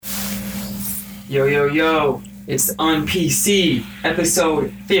Yo, yo, yo. It's UNPC,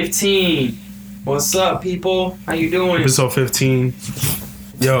 episode 15. What's up, people? How you doing? Episode 15.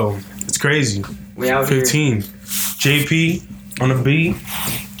 Yo, it's crazy. We out 15. here. JP on the beat.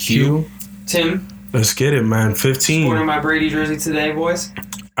 Q. Tim. Let's get it, man. 15. Sporting my Brady jersey today, boys.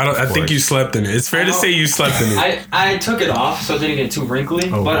 I think you slept in it. It's fair to say you slept in it. I took it off so it didn't get too wrinkly,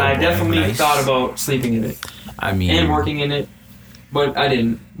 but I definitely thought about sleeping in it. And working in it. But I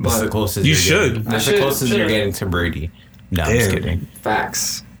didn't. That's the closest you should. That's the closest you're getting to Brady. No, I'm just kidding.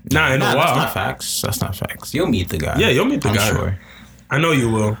 Facts. Nah, in a while. That's not facts. You'll meet the guy. Yeah, you'll meet the guy. Sure. I know you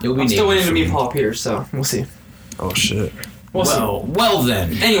will. I'm still waiting to meet Paul Pierce, so we'll see. Oh, shit. Well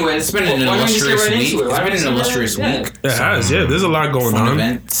then. Anyway, it's been an illustrious week. It's been an illustrious week. It has, yeah. There's a lot going on.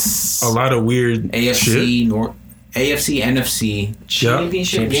 Events. A lot of weird AFC, shit. AFC, NFC.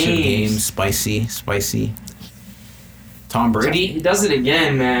 Championship games. Spicy. Tom Brady. He does it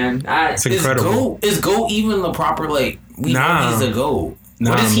again, man. It's incredible. Is GOAT even the proper, know he's a GOAT.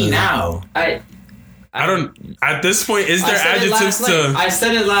 What is he now? I don't, at this point, is there adjectives to... I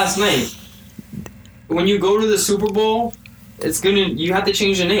said it last night. When you go to the Super Bowl, you have to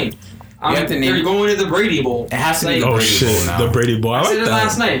change the name. You're going to the Brady Bowl. It has to be the Brady Bowl now. The Brady Bowl. I said it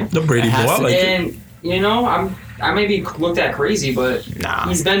last night. The Brady Bowl. I like it. And, I may be looked at crazy, but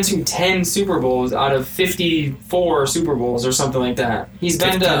he's been to 10 Super Bowls out of 54 Super Bowls or something like that. He's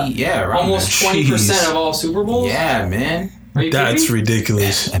been to almost 20% of all Super Bowls. Yeah, man. That's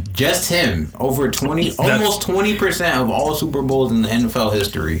ridiculous. Just him. Over 20, almost 20% of all Super Bowls in the NFL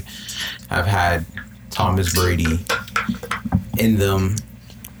history have had Thomas Brady in them,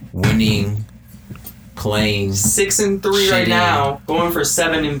 winning, playing. 6-3 right now, going for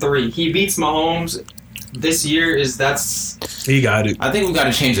 7-3. He beats Mahomes. This year he got it. I think we got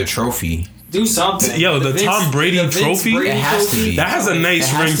to change the trophy. Do something. Yo, the Tom Brady trophy. It has to be. That has a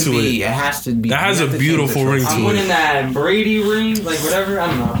nice ring to it. It has to be. That has a beautiful ring to it. I'm winning that Brady ring, whatever. I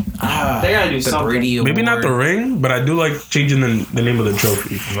don't know. They gotta do something. Brady Maybe not the ring, but I do like changing the name of the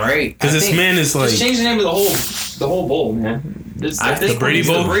trophy. Right. Because this man is like. Just change the name of the whole bowl, man. The Brady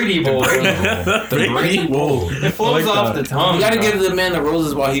Bowl. The Brady Bowl. The Brady Bowl. It flows off the tongue. You gotta give the man the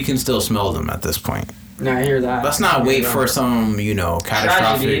roses while he can still smell them at this point. No, I hear that. Let's not wait for some,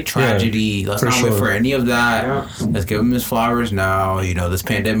 catastrophic tragedy. Let's not wait for any of that. Yeah. Let's give him his flowers now. This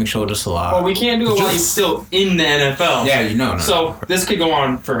pandemic showed us a lot. Well, we can't do it while he's still in the NFL. Yeah, no. So this could go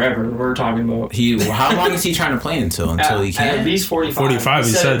on forever. We're talking about. How long is he trying to play until he can? At least 45. 45,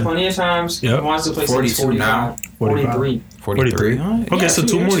 he said. Plenty of times. Yep. He wants to play 42 now. 43. 43. Okay, so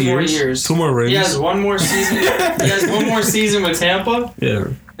 2 more years. 2 more rings. He has one more season. He has one more season with Tampa. Yeah.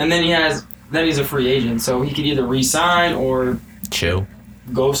 And then he's a free agent, so he could either re-sign or chill,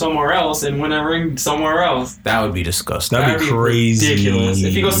 go somewhere else and win a ring somewhere else. That would be disgusting. That'd be crazy. Ridiculous.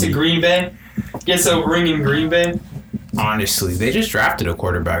 If he goes to Green Bay, gets a ring in Green Bay. Honestly, they just drafted a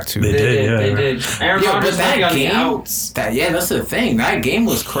quarterback too. They did. They did. Aaron Rodgers got the outs. That's the thing. That game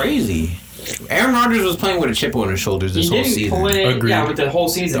was crazy. Aaron Rodgers was playing with a chip on his shoulders this whole season. Yeah, with the whole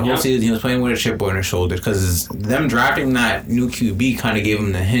season. The whole season, he was playing with a chip on his shoulders because them drafting that new QB kind of gave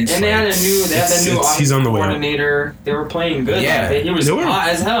him the hints. And they had a new he's on the way coordinator. They were playing good. Yeah, he was hot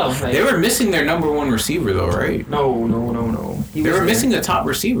as hell. They were missing their number one receiver though, right? No. They were missing a top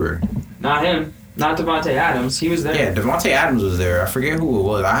receiver. Not him. Not Devontae Adams. He was there. Yeah, Devontae Adams was there. I forget who it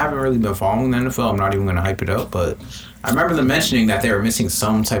was. I haven't really been following the NFL. I'm not even going to hype it up, but I remember them mentioning that they were missing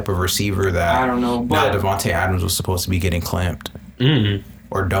some type of receiver that I don't know, but Devontae Adams was supposed to be getting clamped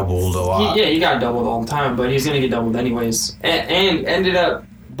or doubled a lot. He got doubled all the time, but he's going to get doubled anyways. And ended up,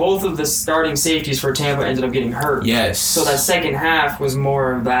 both of the starting safeties for Tampa ended up getting hurt. Yes. So that second half was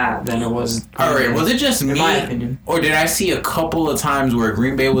more of that than it was. All right, was it just me? In my opinion. Or did I see a couple of times where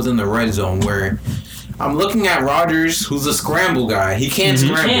Green Bay was in the red zone where I'm looking at Rodgers, who's a scramble guy. He can't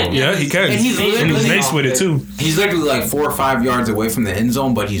scramble. Yeah, he can. And he's nice with it, too. He's literally like 4 or 5 yards away from the end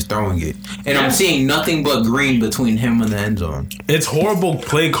zone, but he's throwing it. And I'm seeing nothing but green between him and the end zone. It's horrible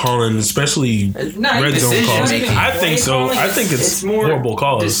play calling, especially red zone calls. I think so. I think it's more horrible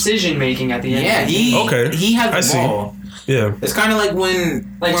calls. Decision making at the end. Yeah, he has the ball. Yeah. It's kind of like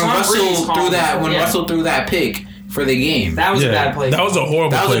when Russell threw that pick for the game. That was a bad play call. That was a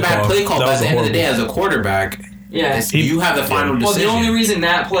horrible play call. That was a bad play call, but at the end of the day, as a quarterback, you have the final decision. Well, the only reason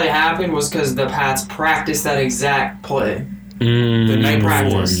that play happened was because the Pats practiced that exact play. The night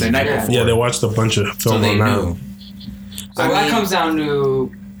before. Yeah, they watched a bunch of film on that. So that comes down to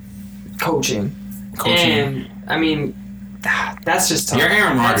coaching. And, that's just tough. You're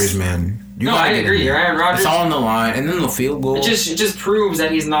Aaron Rodgers, man. I agree. You're Aaron Rodgers. It's all on the line, and then the field goal. It just proves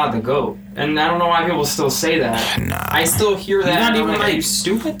that he's not the GOAT. And I don't know why people still say that. Nah. I still hear that. He's not even like, like, are you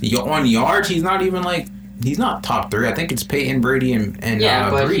stupid? On yards, he's not even like, he's not top 3. I think it's Peyton, Brady, and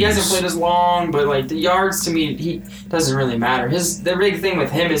but Breeze. He hasn't played as long. But like the yards to me, he doesn't really matter. The big thing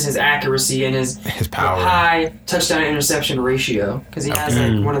with him is his accuracy and his power, high touchdown interception ratio, because he has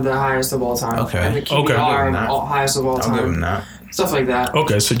like one of the highest of all time. Okay, and the QBR highest of all time. I'll give him that. Stuff like that.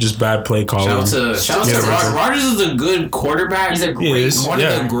 Okay, so just bad play calling. Shout out to Rodgers is a good quarterback. He's a great one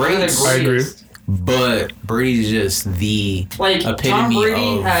of the greats. I agree. But Brady's just the epitome Tom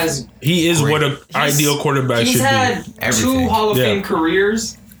Brady of... He is what an ideal quarterback should be. He's had 2 Hall of Fame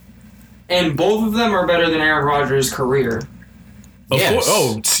careers, and both of them are better than Aaron Rodgers' career. Yes.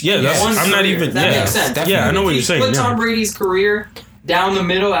 I'm not even... That makes sense. Definitely. Yeah, I know what you're saying. Put Tom Brady's career down the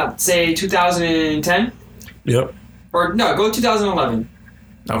middle at, say, 2010. Yep. Or, no, go 2011.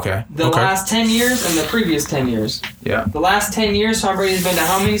 Okay. The last 10 years and the previous 10 years. Yeah. The last 10 years, Tom Brady's been to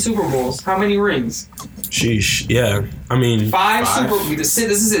how many Super Bowls? How many rings? Sheesh. Yeah. I mean... 5 Super Bowls. This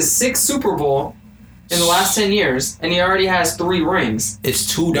is his 6th Super Bowl in the last 10 years, and he already has 3 rings.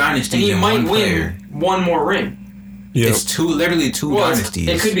 It's 2 dynasties and he in might one player. win 1 more ring. Yep. It's literally two dynasties.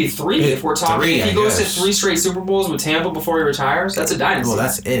 It could be 3 if we're talking. 3, if he goes to 3 straight Super Bowls with Tampa before he retires, that's a dynasty. Well,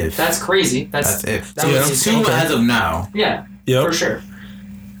 that's if. That's crazy. That's if. That's 2 as of now. Yeah. For sure.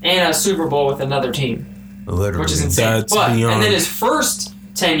 And a Super Bowl with another team. Literally. Which is insane. And then his first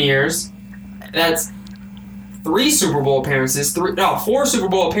 10 years, that's 3 Super Bowl appearances, 4 Super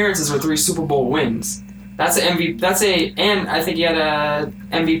Bowl appearances with 3 Super Bowl wins. That's an MVP. And I think he had a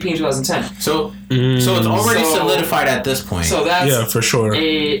MVP in 2010. So it's already solidified at this point. So that's for sure.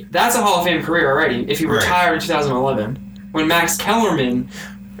 That's a Hall of Fame career already. If he retired in 2011, when Max Kellerman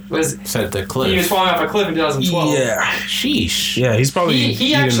was set the cliff, he was falling off a cliff in 2012. Yeah, sheesh. Yeah, he's probably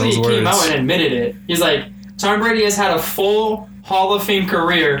he actually came out and admitted it. He's like, Tom Brady has had a full Hall of Fame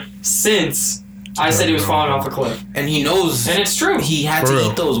career since I said he was falling off a cliff. And he knows. And it's true. He had to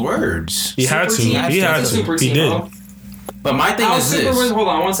eat those words. He had to. He had to. He did. But my thing is this. Hold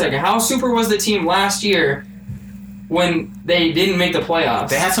on one second. How super was the team last year when they didn't make the playoffs?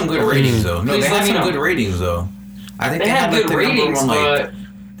 They had some good ratings, though. No, they had some good ratings, though. I think they had good ratings, but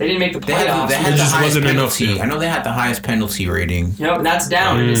they didn't make the playoffs. They had the highest penalty. I know they had the highest penalty rating. Yep, and that's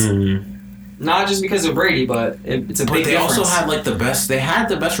down. Not just because of Brady, but it's a big difference. But they also had the best. They had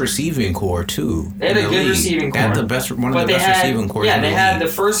the best receiving core too. They had a good receiving core. They had the best. One of the best receiving cores. Yeah, they had the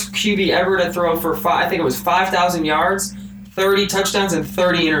first QB ever to throw for I think it was 5,000 yards, 30 touchdowns, and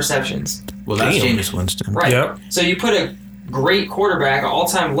 30 interceptions. Well, that's Jameis Winston, right? Yep. So you put a great quarterback, an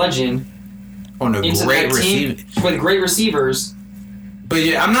all-time legend, on a great receiver with great receivers. But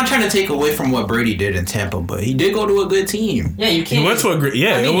yeah, I'm not trying to take away from what Brady did in Tampa, but he did go to a good team. Yeah, you can't. He went to a great.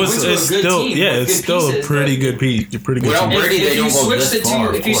 Yeah, it's still a pretty good piece. Without Brady, they don't go this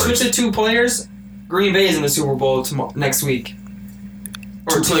far. If you switch the 2 players, Green Bay is in the Super Bowl next week.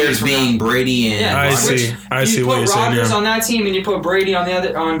 Or 2 players being Brady and I see what you're saying. You put Rodgers on that team and you put Brady on the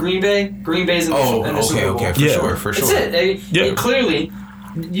other on Green Bay. Green Bay's in the Super Bowl. For sure. That's it. Clearly,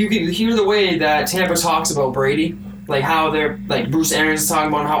 you can hear the way that Tampa talks about Brady. Like how they're Bruce Arians is talking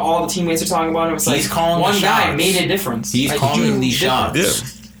about him, how all the teammates are talking about him. It's he's calling one guy made a difference. He's calling these shots.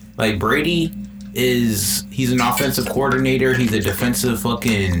 Yeah. Like Brady he's an offensive coordinator. He's a defensive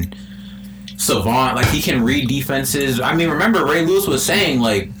fucking savant. Like he can read defenses. I mean, remember Ray Lewis was saying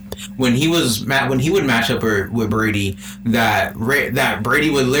when he would match up with Brady that Brady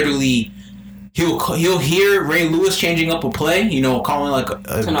would literally. He'll hear Ray Lewis changing up a play, calling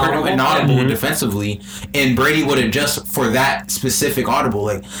an audible defensively, and Brady would adjust for that specific audible.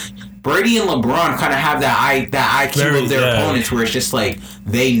 Like Brady and LeBron kind of have that IQ of their opponents, where it's just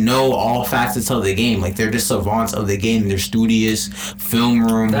they know all facets of the game. Like they're just savants of the game. They're studious, film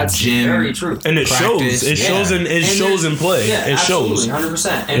room, gym, very true, and it practice. Shows. It shows in shows in play. Yeah, it shows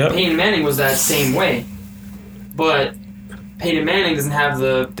 100%. And Peyton Manning was that same way, but Peyton Manning doesn't have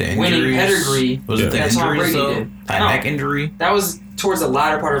the winning pedigree that Tom Brady did. That neck injury? That was towards the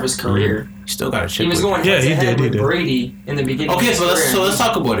latter part of his career. He still got a chip. He was going head-to-head with Brady in the beginning. Okay, so let's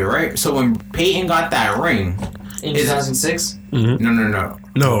talk about it, right? So when Peyton got that ring in 2006.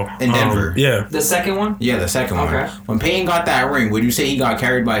 No. In Denver. The second one. Yeah, the second one. Okay. When Peyton got that ring, would you say he got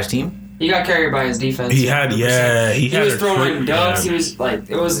carried by his team? He got carried by his defense. He was throwing dunks. He was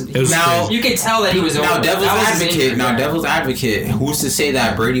now crazy. you could tell that he was now devil's advocate. Who's to say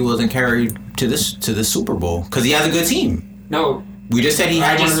that Brady wasn't carried to the Super Bowl because he has a good team? No, we just said he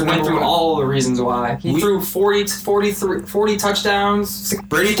had. I just went through all the reasons why he threw 40 touchdowns.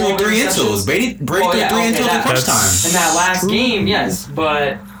 Brady threw 3 intos. Brady threw 3 intos at crunch time. In that last game, yes,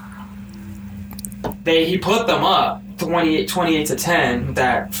 but he put them up 28-10 with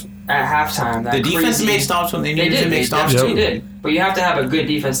that at halftime. The defense made stops when they needed to make stops too. They did. But you have to have a good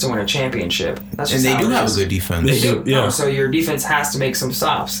defense to win a championship. That's just and they do have a good defense. They do. Yeah. No, so your defense has to make some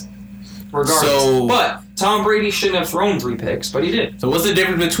stops. Regardless. But Tom Brady shouldn't have thrown 3 picks, but he did. So what's the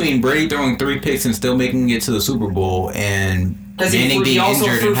difference between Brady throwing 3 picks and still making it to the Super Bowl and Manning being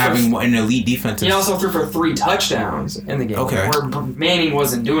injured and having an elite defense? He also threw for 3 touchdowns in the game. Okay. Where Manning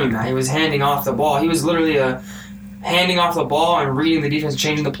wasn't doing that. He was handing off the ball. He was literally handing off the ball and reading the defense,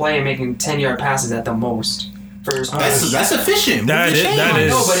 changing the play, and making 10-yard passes at the most. That's efficient. That is.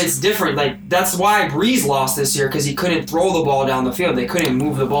 No, but it's different. Like that's why Breeze lost this year because he couldn't throw the ball down the field. They couldn't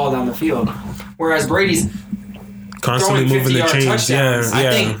move the ball down the field. Whereas Brady's constantly moving the chains. Yeah.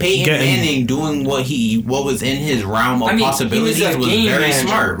 I think Peyton Manning doing what was in his realm of possibilities was very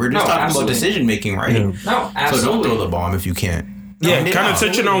smart. We're just talking about decision making, right? Yeah. No, absolutely. So don't throw the bomb if you can't. Yeah, kind of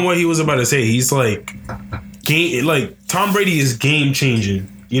touching on what he was about to say. He's like Tom Brady is game changing.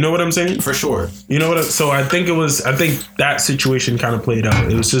 You know what I'm saying? For sure. You know what? So I think that situation kind of played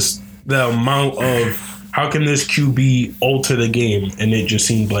out. It was just the amount of how can this QB alter the game, and it just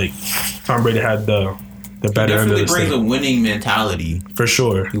seemed like Tom Brady had the better end of the stick. He brings a winning mentality. For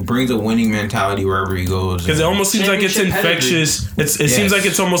sure. He brings a winning mentality wherever he goes. Because it almost seems like it's infectious. It seems like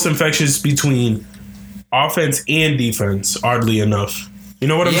it's almost infectious between offense and defense, oddly enough. You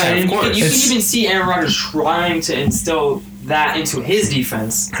know what I'm saying? Of course. You can even see Aaron Rodgers trying to instill that into his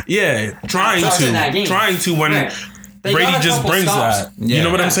defense. Yeah, trying to when Brady just brings that. Yeah. You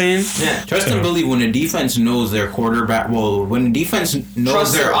know what I'm saying? Yeah. Trust and believe when a defense knows their quarterback. Well, when the defense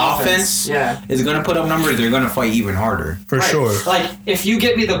knows their offense is going to put up numbers, they're going to fight even harder. For sure. Like if you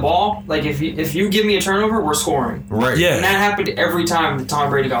get me the ball, like if you give me a turnover, we're scoring. Right. Yeah. And that happened every time that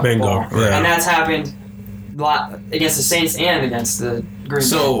Tom Brady got the ball. Yeah. And that's happened a lot against the Saints and against the Green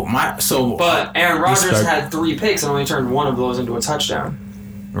Bay. But Aaron Rodgers had 3 picks and only turned 1 of those into a touchdown.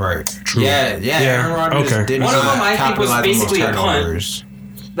 Right. True. Yeah. Aaron Rodgers didn't. One of them I think was basically a punt.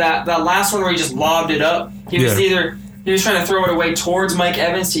 That last one where he just lobbed it up. He was trying to throw it away towards Mike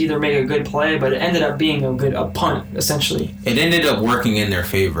Evans to either make a good play, but it ended up being a punt essentially. It ended up working in their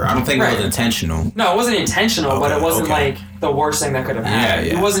favor. I don't think it was intentional. No, it wasn't intentional, but it wasn't like the worst thing that could have happened.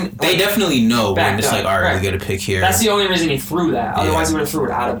 Yeah. It wasn't. They definitely know when it's like, all right, we get a pick here. That's the only reason he threw that. Otherwise, he would have threw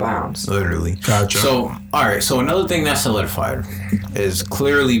it out of bounds. Literally. Gotcha. So, all right. So another thing that's solidified is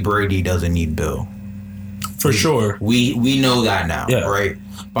clearly Brady doesn't need Bill. For sure. We know that now, right?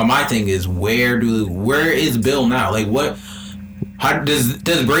 But my thing is, where is Bill now? Like, what? How does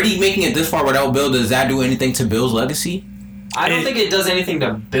Brady making it this far without Bill? Does that do anything to Bill's legacy? I don't think it does anything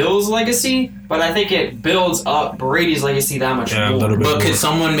to Bill's legacy, but I think it builds up Brady's legacy that much more. But could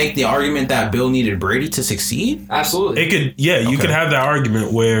someone make the argument that Bill needed Brady to succeed? Absolutely. It could. Yeah, you could have that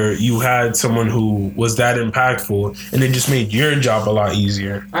argument where you had someone who was that impactful, and it just made your job a lot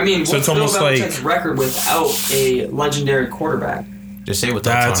easier. I mean, what's Bill Belichick's record without a legendary quarterback? Just say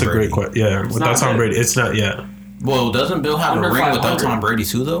without Tom Brady. That's a great question. Yeah, without Tom Brady, it's not. Yeah. Well, doesn't Bill have a ring without Tom Brady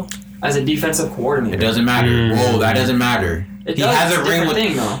too, though? As a defensive coordinator. It doesn't matter. Whoa, that doesn't matter. He has a ring with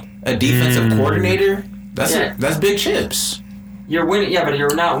a defensive coordinator. That's big chips. You're winning, but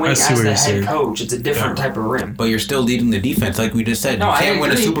you're not winning as the head coach. It's a different type of ring. But you're still leading the defense, like we just said. You can't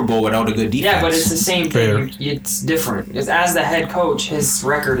win a Super Bowl without a good defense. Yeah, but it's the same thing. It's different. Because as the head coach, his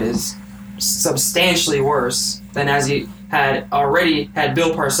record is substantially worse than as he had already had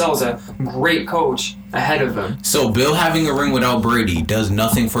Bill Parcells, a great coach, ahead of him. So Bill having a ring without Brady does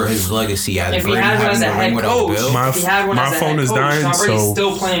nothing for his legacy as Brady having a ring without Bill. My phone is dying, Tom Brady's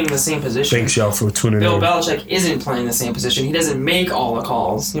still playing the same position. Thanks y'all for tuning Bill in. Bill Belichick isn't playing the same position. He doesn't make all the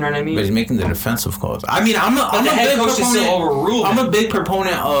calls. You know what I mean? But he's making the defensive calls. I mean, I'm a big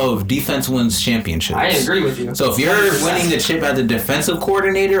proponent of defense wins championships. I agree with you. So if you're winning the chip as a defensive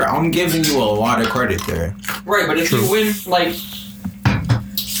coordinator, I'm giving you a lot of credit there. Right, but if you win, like,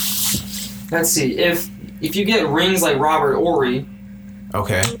 let's see, if you get rings like Robert Horry,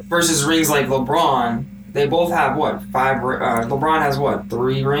 versus rings like LeBron, they both have what? 5. LeBron has what?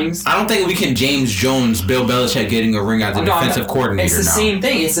 3 rings. I don't think we can James Jones Bill Belichick getting a ring as a defensive coordinator. It's the same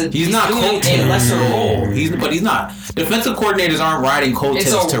thing. He's not coaching a lesser role. But he's not. Defensive coordinators aren't riding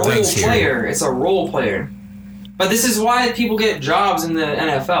coattails to rings here. It's a role player. But this is why people get jobs in the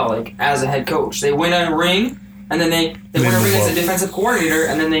NFL, like as a head coach. They win a ring, and then they win a ring as a defensive coordinator,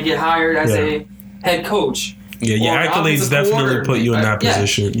 and then they get hired as a head coach. Yeah, your accolades definitely put you in that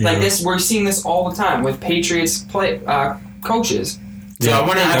position. Yeah. Like this, we're seeing this all the time with Patriots coaches. So I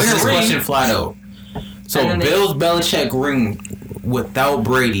want to ask this question flat out. So Bill's Belichick ring without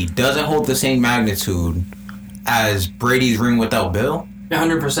Brady doesn't hold the same magnitude as Brady's ring without Bill?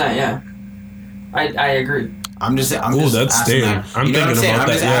 100%, yeah. I agree. I'm just asking that. You know what I'm saying? I'm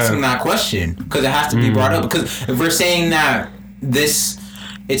just asking that question because it has to be brought up. Because if we're saying that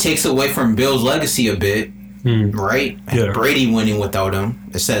it takes away from Bill's legacy a bit, right? Yeah. Brady winning without him,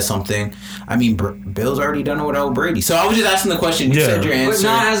 it says something. I mean, Bill's already done it without Brady. So I was just asking the question. You said your answer. But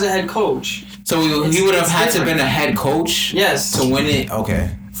not as a head coach. So he would have had to have been a head coach to win it?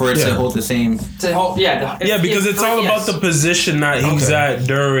 Okay. For it to hold the same... because it's all about the position that he's at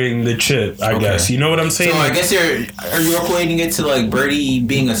during the chip, I guess. You know what I'm saying? So I guess are you equating it to like Brady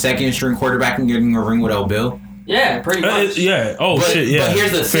being a second string quarterback and getting a ring without Bill? Yeah, pretty much. But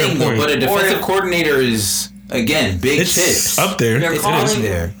here's the thing, though. But a defensive coordinator is, again, big shit. Up there. It's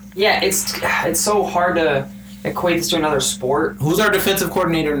there. Yeah, it's so hard to equate this to another sport. Who's our defensive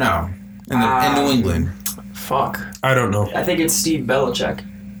coordinator now in New England? Fuck. I don't know. I think it's Steve Belichick.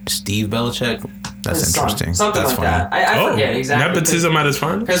 Steve Belichick? That's interesting. Something That's like that. I forget exactly. Nepotism at his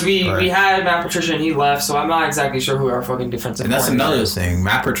finest? Because we had Matt Patricia and he left, so I'm not exactly sure who our fucking defensive And that's another thing.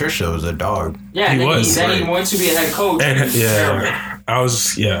 Matt Patricia was a dog. Yeah, he went to be a head coach.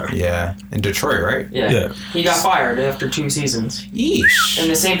 Yeah. In Detroit, right? Yeah. He got fired after 2 seasons. Yeesh. And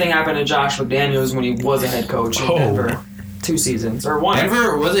the same thing happened to Josh McDaniels when he was a head coach in Denver. 2 seasons or 1.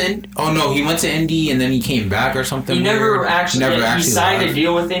 Denver wasn't. Oh no, he went to Indy and then he came back or something. He never actually signed a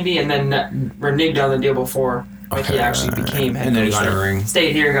deal with Indy and then reneged on the deal before. Like he actually became head coach. And then he got a ring.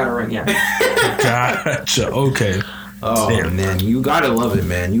 Stayed here and got a ring. Yeah. Gotcha. Okay. Oh man, you gotta love it,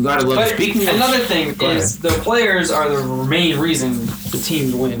 man. You gotta love it. Speaking of, another thing is the players are the main reason the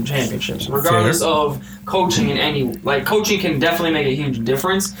teams win championships, regardless of coaching in any. Like coaching can definitely make a huge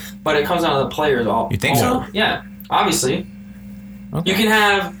difference, but it comes down to the players. You think so? Yeah. Obviously, you can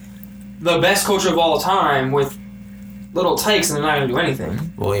have the best coach of all time with little takes and they're not going to do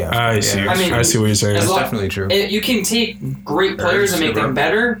anything. Well, yeah. I see what you're saying. That's definitely true. You can take great players and make them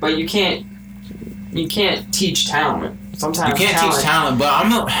better, but you can't teach talent. Sometimes you can't teach talent, but I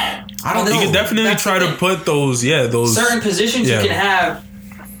don't know. You can definitely try to put those certain positions you can have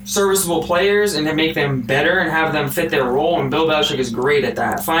serviceable players and then make them better and have them fit their role, and Bill Belichick is great at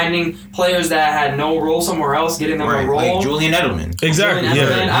that. Finding players that had no role somewhere else, getting them a role. Like Julian Edelman. Exactly.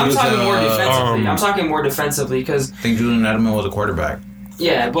 I'm talking more defensively. I'm talking more defensively because I think Julian Edelman was a quarterback.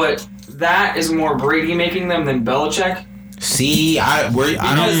 Yeah, but that is more Brady making them than Belichick. See, I don't know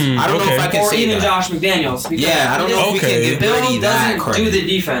if I can say that. Or even Josh McDaniels. I don't know if we can give Brady that credit. Bill doesn't do the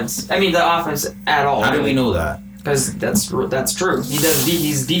defense. I mean, the offense at all. How do we know that? Because that's true.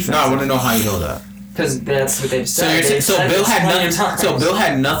 He's defense. No, I want to know how you know that. Because that's what they've said. So Bill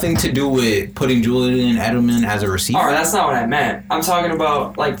had nothing to do with putting Julian Edelman as a receiver. Oh, that's not what I meant. I'm talking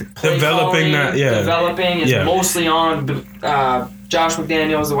about like the play developing calling, developing is mostly on Josh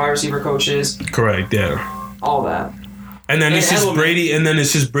McDaniels, the wide receiver coaches. Correct. Yeah. All that. And then it's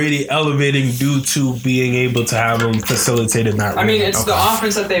just Brady, elevating due to being able to have him facilitate in that. I mean, it's the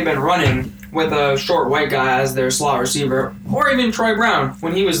offense that they've been running with a short white guy as their slot receiver, or even Troy Brown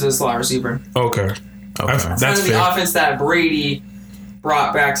when he was the slot receiver. Okay. That's kind of the offense that Brady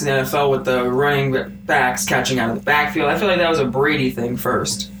brought back to the NFL with the running backs catching out of the backfield. I feel like that was a Brady thing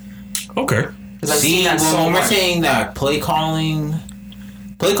first. Okay. See, when we're saying that play calling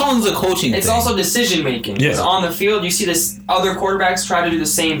is a coaching It's thing. also decision making. Because on the field, you see this other quarterbacks try to do the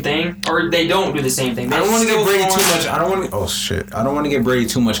same thing, or they don't do the same thing. I don't want to give Brady too much. I don't want to give Brady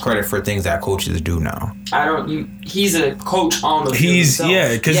too much credit for things that coaches do now. He's a coach on the field. He's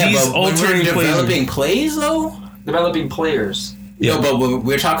altering developing plays though. Developing players. Yeah, but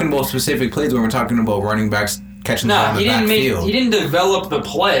we're talking about specific plays when we're talking about running backs catching the ball in the backfield. He didn't develop the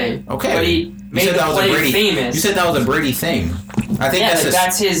play. Okay, but he made the play famous. You said that was a Brady thing. I think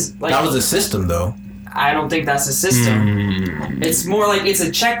that's his. Like, that was a system, though. I don't think that's a system. It's more like it's a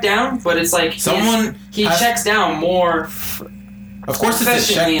check down, but it's like he checks down more. Of course, it's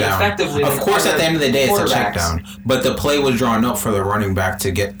a check down. Of course, at the end of the day, it's a check down. But the play was drawn up for the running back to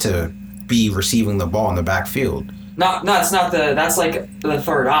get to be receiving the ball in the backfield. No, it's not that's like the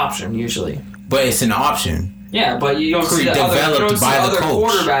third option usually. But it's an option. Yeah, but you don't see other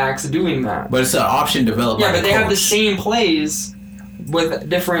quarterbacks doing that. But it's an option developed by the coach. Yeah, but they have the same plays with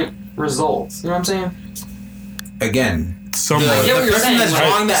different results. You know what I'm saying? Again, the person that's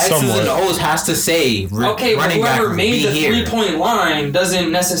drawing the X's and O's has to say, but whoever made the 3-point line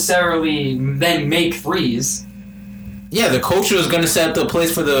doesn't necessarily then make threes. Yeah, the coach was going to set up the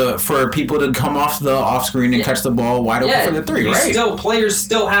place for people to come off the off screen and catch the ball wide open for the three, right? Players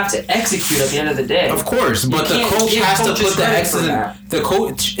still have to execute at the end of the day. Of course, but the coach has to put the X's and The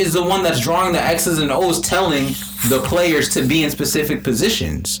coach is the one that's drawing the X's and O's, telling the players to be in specific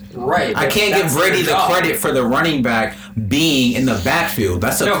positions. Right. I can't give Brady the credit for the running back being in the backfield.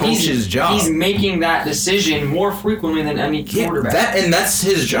 That's a coach's job. He's making that decision more frequently than any quarterback. And that's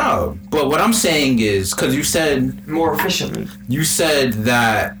his job. But what I'm saying is, because you said... More efficiently. You said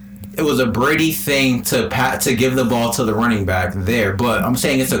that it was a Brady thing to give the ball to the running back there. But I'm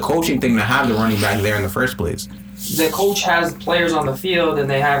saying it's a coaching thing to have the running back there in the first place. The coach has players on the field and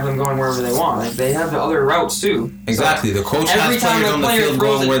they have them going wherever they want. Like, they have the other routes too. Exactly. The coach has players on the field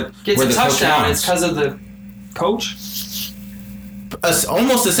going where the coach wants. Touchdown, it's because of the coach?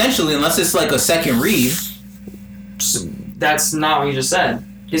 Almost essentially, unless it's like a second read. That's not what you just said.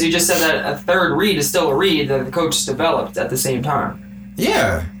 Because you just said that a third read is still a read that the coach developed at the same time.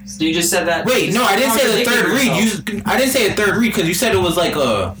 Yeah. So you just said that... Wait, no, I didn't say the third read. I didn't say a third read because you said it was like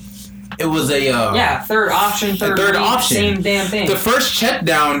a... It was a third option, third option, same damn thing. The first check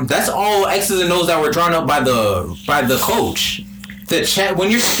down, that's all X's and O's that were drawn up by the coach. The check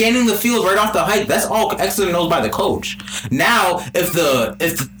when you're scanning the field right off the height, that's all X's and O's by the coach. Now, if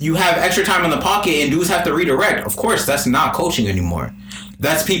you have extra time in the pocket and dudes have to redirect, of course that's not coaching anymore.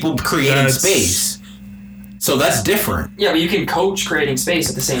 That's people creating space. So that's different. Yeah, but you can coach creating space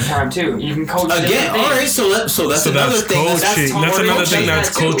at the same time too. You can coach again. All right, so that's another thing. That's another thing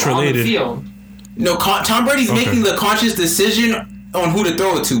that's coach related. No, Tom Brady's making the conscious decision on who to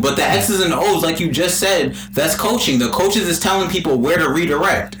throw it to, but the X's and O's, like you just said, that's coaching. The coaches is telling people where to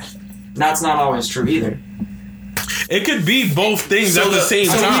redirect. That's not always true either. It could be both things at the same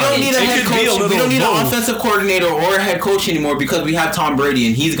time. We don't need a head coach. We don't need an offensive coordinator or a head coach anymore because we have Tom Brady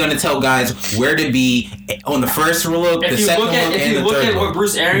and he's going to tell guys where to be on the first look, the second look, and the third look. If you look at what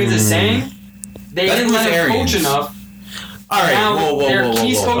Bruce Arians is saying, they didn't let him coach enough. All right, whoa.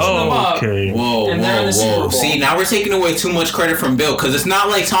 He's coaching them up. Whoa. See, now we're taking away too much credit from Bill because it's not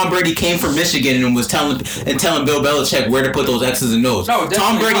like Tom Brady came from Michigan and was telling Bill Belichick where to put those X's and O's. No,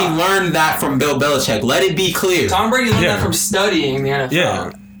 Tom Brady learned that from Bill Belichick. Let it be clear. Tom Brady learned that from studying the NFL.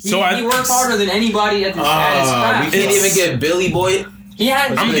 Yeah. He works harder than anybody at his craft. We can't even get Billy Boy.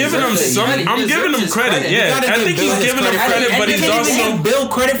 I'm giving him credit. Yeah, I think he's giving him credit, but he's also Bill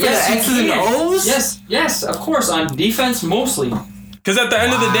credit for the X's and O's. Yes, of course. On defense, mostly. Because at the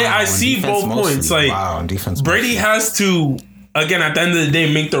end of the day, I see both points. Like Brady has to, again, at the end of the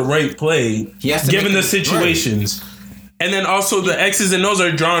day, make the right play, given the situations. And then also the X's and O's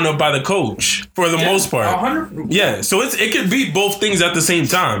are drawn up by the coach for the most part. 100%. Yeah, so it could be both things at the same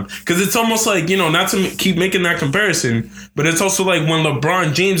time. Because it's almost like, not to keep making that comparison, but it's also like when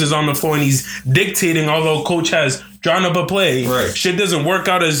LeBron James is on the floor and he's dictating, although coach has drawn up a play, shit doesn't work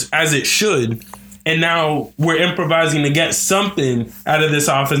out as it should. And now we're improvising to get something out of this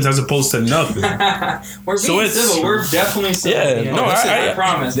offense as opposed to nothing. We're being civil. We're definitely civil. Yeah, I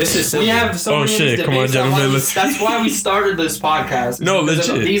promise. This is civil. We have so many debates. Come on, gentlemen. That's why we started this podcast. No,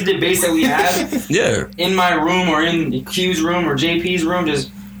 legit. These debates that we have in my room or in Q's room or JP's room,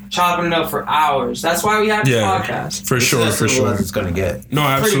 just chopping it up for hours. That's why we have this podcast. For sure. It's going to get. No,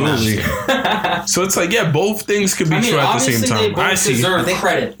 absolutely. So it's like, both things could be true at the same time. They both deserve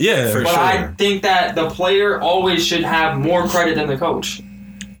credit. Yeah, but I think that the player always should have more credit than the coach.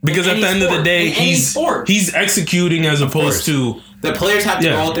 Because at the end of the day, he's executing as opposed to the players have to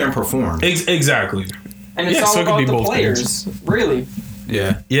go out there and perform. Exactly. And it's all about the players, really.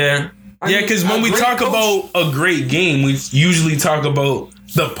 Yeah. Yeah, because when we talk about a great game, we usually talk about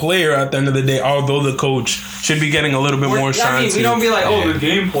the player at the end of the day, although the coach should be getting a little bit more shine. We don't be like, the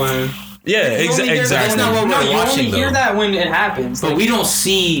game plan. Yeah, exactly. That's not what we're watching, you only hear that when it happens. But we don't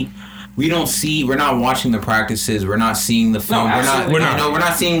see, we're not watching the practices. We're not seeing the film. We're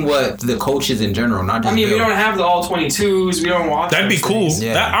not seeing what the coaches in general, not just we don't have the all 22s. We don't watch. That'd be cool.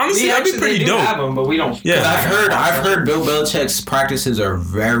 Yeah. Honestly, that'd be pretty dope. Have them, but we don't. Yeah, I've heard Bill Belichick's practices are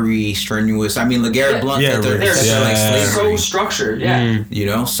very strenuous. I mean, LeGarrette Blount said they're so structured.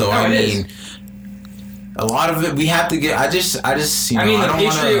 Yeah. So I mean. A lot of it we have to get. I don't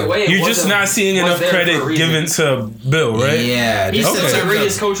want to. You're just not seeing enough credit given to Bill, right? Yeah, he's still the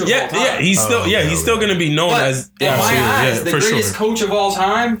greatest coach of all time. Yeah, he's still going to be known as. In my eyes, the greatest coach of all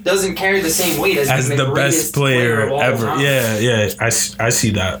time doesn't carry the same weight as the best player ever. Time. Yeah, I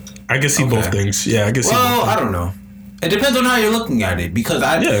see that. I can see both things. Yeah, I can see. Well, I don't know. It depends on how you're looking at it because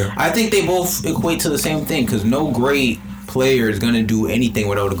I think they both equate to the same thing because no great player is going to do anything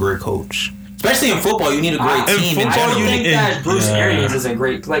without a great coach. Especially in football, you need a great team. I don't think that Bruce Arians is a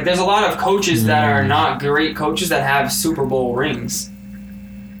great... Like, there's a lot of coaches that are not great coaches that have Super Bowl rings.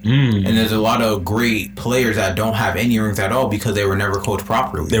 And there's a lot of great players that don't have any rings at all because they were never coached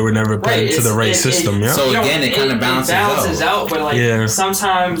properly. They were never put into the right system. So again, it kind of balances out. But like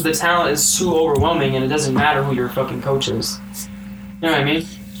sometimes the talent is too overwhelming, and it doesn't matter who your fucking coach is. You know what I mean?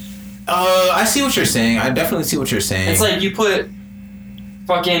 I see what you're saying. I definitely see what you're saying. It's like you put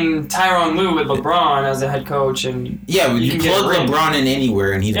fucking Tyronn Lue with LeBron as the head coach, and you can plug LeBron in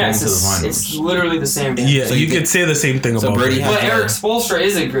anywhere, and he's going to the finals. It's literally the same thing. Yeah, so you could say the same thing about Brady. But Eric Spoelstra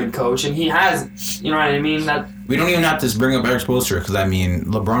is a good coach, and he has, you know what I mean? That we don't even have to bring up Eric Spoelstra because I mean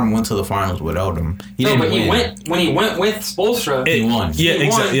LeBron went to the finals without him. He went when he went with Spoelstra. He won. Yeah,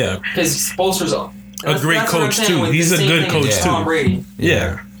 exactly. Yeah, because Spoelstra's a great coach too. He's a good coach too. Tom Brady.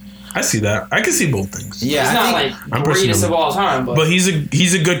 Yeah. I see that. I can see both things. Yeah, he's not like greatest of all time, but he's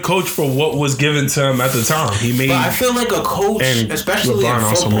a good coach for what was given to him at the time. He made. But I feel like a coach, especially LeBron in football,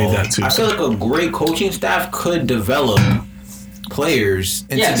 also made that too. I feel like a great coaching staff could develop players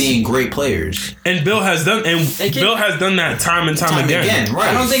into being great players. And Bill has done that time and time again. Right.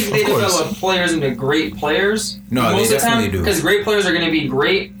 I don't think they develop players into great players. No, most they of the time, definitely do. Because great players are going to be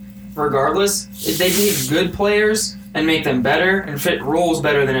great regardless. If they take good players and make them better and fit roles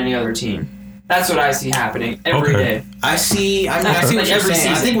better than any other team. That's what I see happening every day. I see what you're saying.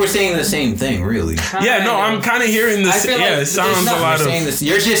 Season. I think we're saying the same thing, really. I'm kind of hearing this. It sounds a lot of.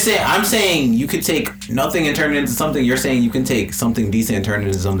 You're just saying. I'm saying you could take nothing and turn it into something. You're saying you can take something decent and turn it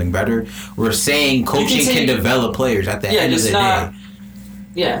into something better. We're saying coaching can develop players at the end of the day.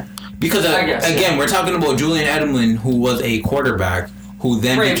 Yeah. Because again, we're talking about Julian Edelman, who was a quarterback, who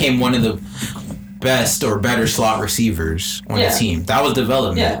then became one of the best or better slot receivers on the team. That was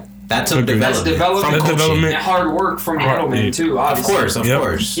development. Yeah. That's development. That's development. And hard work from Edelman too, obviously. Of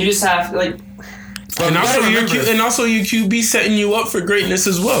course. You just have and also your QB setting you up for greatness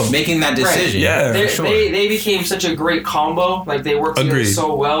as well. Making that decision. Right. Yeah. They became such a great combo. Like they worked together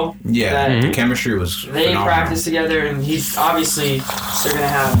so well. Yeah. The chemistry was phenomenal. Practiced together, and he's obviously they're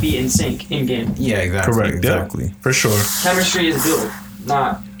gonna be in sync in game. Yeah, exactly. Correct. Exactly. Yeah, for sure. Chemistry is built,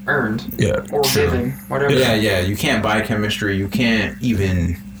 not earned. Yeah. Or given. Whatever. Yeah. You can't buy chemistry. You can't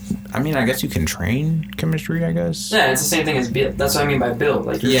even. I mean, I guess you can train chemistry, I guess. Yeah, it's the same thing as build. That's what I mean by build.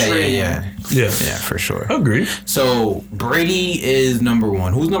 Like Yeah, for sure. Agree. So, Brady is number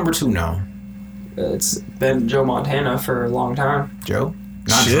one. Who's number two now? It's been Joe Montana for a long time. Joe?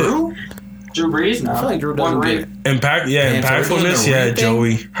 Not Drew? Drew Brees? No. I feel like Drew doesn't get impactfulness,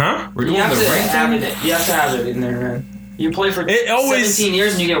 Joey. Huh? We're doing the ring thing? You have to have it in there, man. You play for 17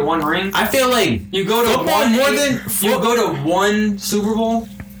 years and you get one ring. I feel like you go to one Super Bowl.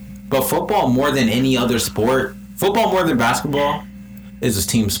 But football, more than any other sport, football more than basketball, is a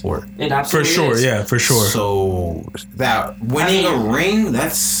team sport. It absolutely is. Yeah, for sure. So that winning a ring,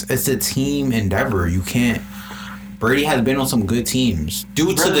 it's a team endeavor. You can't. Brady has been on some good teams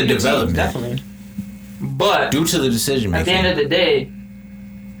due to the development, definitely. But due to the decision making. At the end of the day,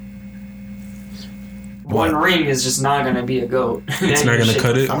 one ring is just not going to be a GOAT. It's not going to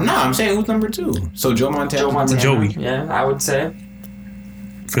cut it? I'm saying who's number two. So Joe Montana. Joey. Yeah, I would say.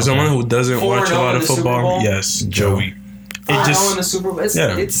 For someone who doesn't watch a lot of football, yes, Joey. It just in the Super Bowl.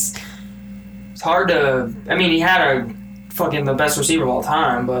 It's hard to. I mean, he had the best receiver of all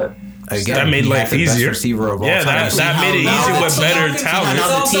time, but again, that made life easier. That made it easier with better talent.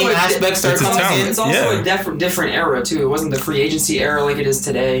 Now the team aspects start coming in. It's also a different era too. It wasn't the free agency era like it is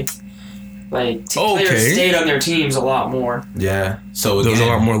today. Like players stayed on their teams a lot more. Yeah. So there was a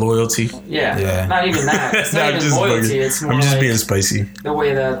lot more loyalty. Yeah. Not even that. It's not even loyalty. It's more I'm just being spicy. The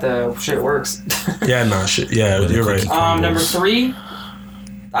way that the shit works. Shit. Yeah, you're right. Number 3,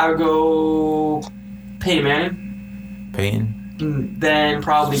 I would go Peyton Manning. Then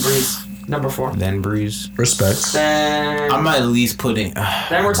probably Breeze. Number 4. Then Breeze. Respect. Then I'm at least putting.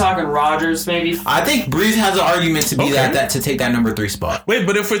 Then we're talking Rodgers, maybe. I think Breeze has an argument to be that to take that number 3 spot. Wait,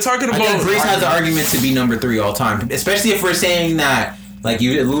 but if we're talking about, I think Breeze has an argument to be number 3 all time, especially if we're saying that, like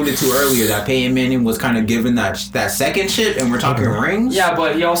you alluded to earlier, that Peyton Manning was kind of given that second chip, and we're talking rings. Yeah,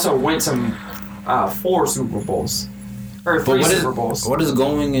 but he also went some 4 Super Bowls or 3 Super Bowls. What is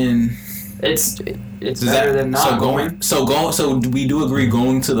going in? It's better than not going. So we do agree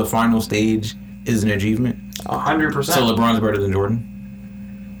going to the final stage is an achievement. 100%. So LeBron's better than Jordan.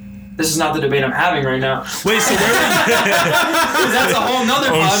 This is not the debate I'm having right now. Wait, so where? That's a whole nother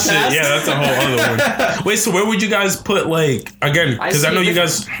podcast. Shit. Yeah, that's a whole other one. Wait, so where would you guys put again? Because I know you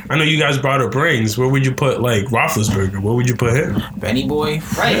guys brought up rings. Where would you put Roethlisberger? Where would you put him? Benny boy.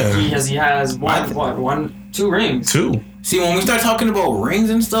 Right. Yeah. He has one 2 rings. 2. See, when we start talking about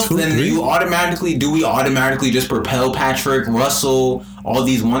rings and stuff, then we automatically just propel Patrick, Russell, all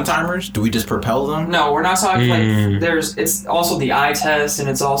these one-timers? Do we just propel them? No, we're not talking like it's also the eye test, and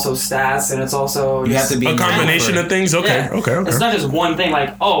it's also stats, and it's also you have to be a combination of things. Okay. It's not just one thing.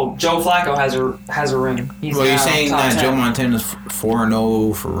 Like, oh, Joe Flacco has a ring. You're saying that 10. Joe Montana's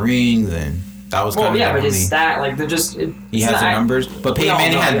 4-0 for rings, and that was kind of but his stat, like they're just he has the numbers, but Peyton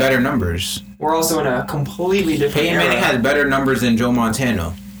Manning had better numbers. We're also in a completely different Peyton Manning has better numbers than Joe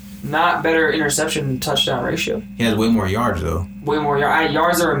Montana. Not better interception touchdown ratio. He has way more yards though. Way more yards.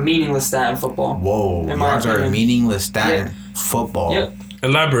 Yards are a meaningless stat in football. Whoa, yards are a meaningless stat in football. Yep.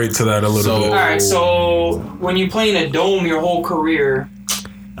 Elaborate to that a little bit. All right, so when you play in a dome your whole career,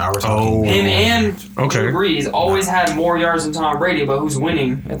 him and Drew Brees always had more yards than Tom Brady, but who's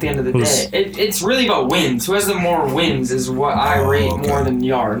winning at the end of the day? It's really about wins. Who has the more wins is what I rate more than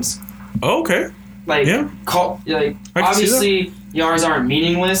yards. Okay. Like, obviously yards aren't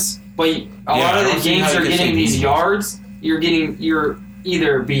meaningless, but a lot of the games you're getting these yards, you're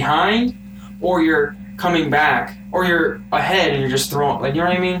either behind or you're coming back or you're ahead and you're just throwing. Like, you know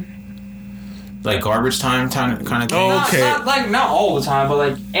what I mean? Like garbage time kind of thing? Oh, okay. Not all the time,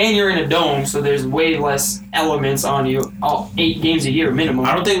 but and you're in a dome, so there's way less elements on you. 8 games a year minimum.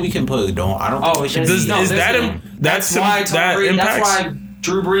 I don't think we can put a dome. I don't think we should. That's why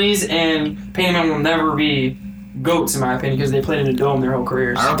Drew Brees and Peyton Manning will never be GOATs, in my opinion, because they played in a dome their whole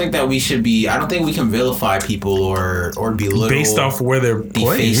careers. I don't think that we should be. I don't think we can vilify people or belittle based off where they're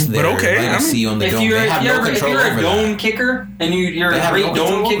playing. But okay, on the dome. They have no control over that. If you're a dome kicker and you're a great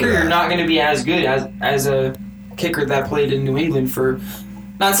dome kicker, you're not going to be as good as a kicker that played in New England for.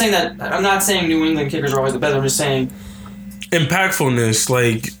 I'm not saying New England kickers are always the best. I'm just saying impactfulness,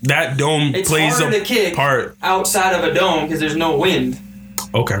 like that dome plays harder to kick part outside of a dome because there's no wind.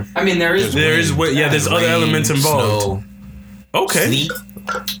 Okay. I mean, there's other elements involved. Snow, okay. Sleet.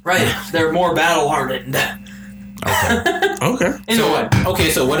 Right. They're more battle hardened. Okay. In a way. Okay,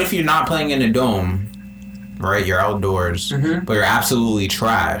 so what if you're not playing in a dome, right? You're outdoors, but you're absolutely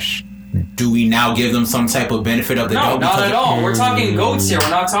trash. Do we now give them some type of benefit of the dome? No, not at all. We're talking GOATs here. We're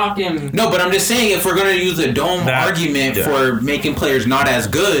not talking... No, but I'm just saying, if we're going to use a dome argument for making players not as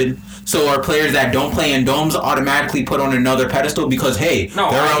good... So are players that don't play in domes automatically put on another pedestal because, hey, they're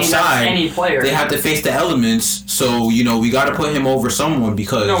outside. Any player. They have to face the elements. So, we got to put him over someone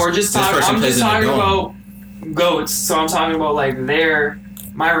because I'm just talking about GOATs. So I'm talking about,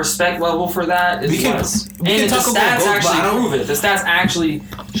 my respect level for that is less. And the stats actually prove it. The stats actually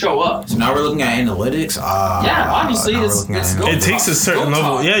show up. So now we're looking at analytics. Obviously, it's it takes a certain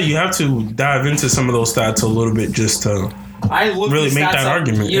level. Yeah, you have to dive into some of those stats a little bit just to... I looked really make that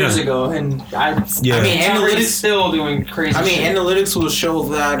argument years ago, and analytics still doing crazy. Analytics will show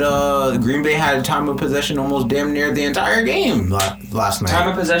that Green Bay had time of possession almost damn near the entire game last night. Time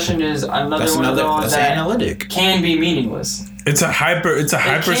of possession is another one of those that analytic can be meaningless. It's a hyper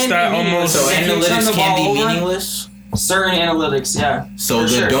stat almost. So analytics can be meaningless. Certain analytics, yeah. So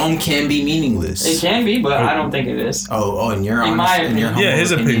the dome can be meaningless. It can be, but I don't think it is. And you're in my opinion.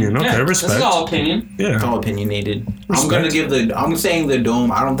 His opinion. Okay, respect. This is all opinion. Yeah, it's all opinionated. Respect. I'm saying the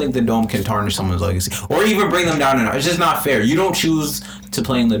dome. I don't think the dome can tarnish someone's legacy or even bring them down. It's just not fair. You don't choose to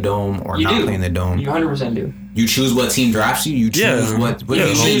play in the dome or not play in the dome. You 100% do. You choose what team drafts you. You choose what do you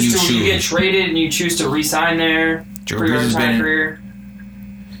mean you choose? You get traded and you choose to re-sign there for your entire career.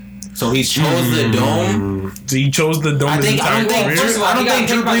 So he chose the dome. So he chose the dome. First of all, I don't think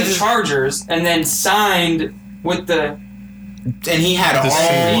Drew Brees the Chargers and then signed with the. And he had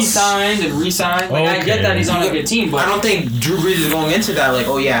re-signed and re-signed. I get that he's on a good team, but I don't think Drew Brees is going into that I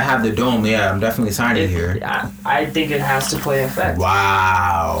have the dome. Yeah, I'm definitely signing here. I think it has to play effect.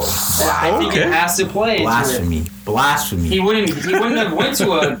 Wow. I think it has to play. Blasphemy. He wouldn't have went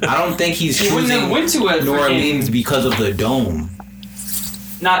to a. I don't think he wouldn't have went to a New Orleans because of the dome.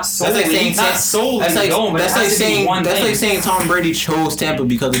 Not solely. That's like saying Tom Brady chose Tampa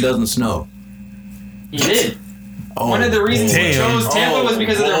because it doesn't snow. He did. One of the reasons he chose Tampa was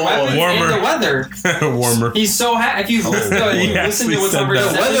because of their weapons and the weather. Warmer. He's so happy. If you listen to what Tom Brady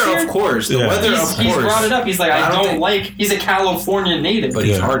said the weather, of course. The weather, of course. He's brought it up. He's like, I don't like. He's a California native, but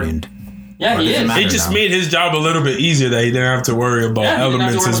he's hardened. Yeah, he is. It just made his job a little bit easier that he didn't have to worry about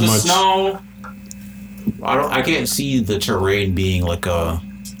elements as much. Snow. I can't see the terrain being like a.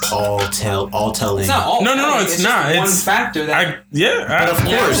 All telling. It's not all. No, it's not. One factor. But of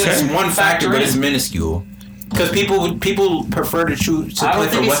course, it's one factor, but it's minuscule. Because people prefer to choose to play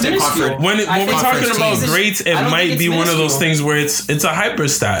for Western Conference. When we're talking about greats, it might be one of those things where it's a hyper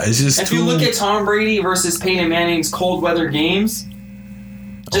stat. It's just if you look at Tom Brady versus Peyton Manning's cold weather games.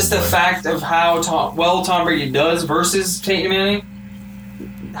 Just the fact of how Tom Brady does versus Peyton Manning,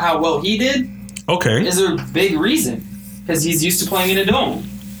 how well he did, is a big reason. Because he's used to playing in a dome.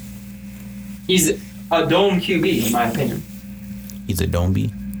 He's a dome QB, in my opinion. He's a dome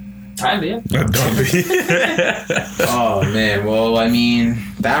B? Kinda, yeah. A dome B. Oh, man. Well, I mean,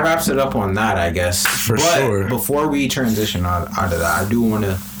 that wraps it up on that, I guess. For sure. Before we transition out of that, I do want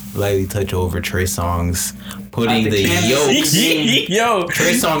to lightly touch over Trey Songz putting the yokes.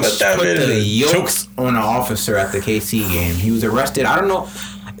 Trey Songz put the yokes on an officer at the KC game. He was arrested. I don't know.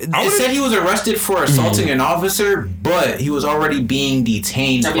 It said he was arrested for assaulting an officer, but he was already being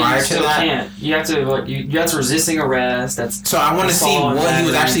detained prior to that. Can't. You have to resisting arrest. So I want to see what he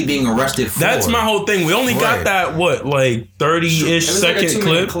was actually being arrested for. That's my whole thing. We only got that 30-ish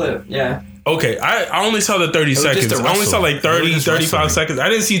second clip. Yeah. Okay, I only saw the 30 seconds. I only saw like 30, 35 seconds. I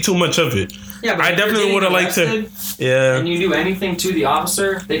didn't see too much of it. Yeah, but I definitely would have liked to. Yeah. And you do anything to the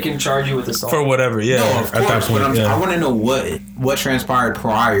officer, they can charge you with assault. For whatever, yeah. No, of course, at that point, I want to know what transpired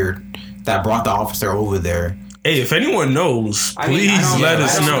prior that brought the officer over there. Hey, if anyone knows, please let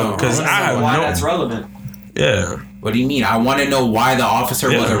us know. Because I have why that's relevant. Yeah. What do you mean? I want to know why the officer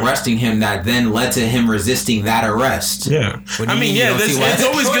was arresting him that then led to him resisting that arrest. Yeah. It's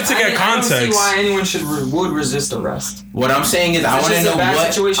always good to get context. I don't see why anyone would resist arrest. What I'm saying is I want to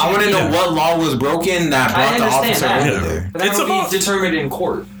know what law was broken that brought the officer over there. But that will be determined in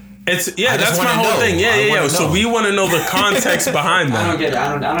court. That's my whole thing. Yeah. So we want to know the context behind that. I don't get it.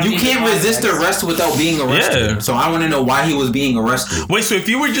 I don't you can't resist arrest without being arrested. Yeah. So I want to know why he was being arrested. Wait, so if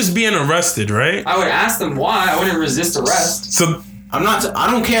you were just being arrested, right? I would ask them why. I wouldn't resist arrest. So I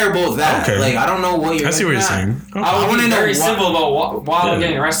don't care about that. Okay. Like I don't know what you're. I see what you're saying. Okay. I want to know very simple about why I'm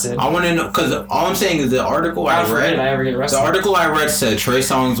getting arrested. I want to know because all I'm saying is the article I read. I ever get arrested. The article I read said Trey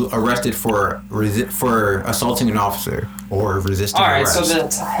Songz arrested for assaulting an officer or resisting arrest. All right, so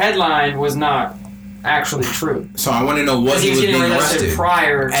the headline was not actually true. So I want to know what he was being arrested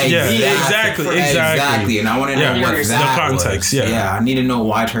prior. Exactly. And I want to know what that context. Was. Yeah, I need to know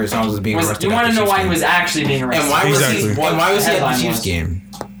why Trey Songz was being arrested. You want to know why he was actually being arrested. And why was he at the Chiefs game?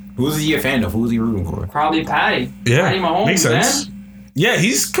 Who was he a fan of? Who was he rooting for? Probably Patty. Yeah, Patty Mahomes, makes sense. Man. Yeah,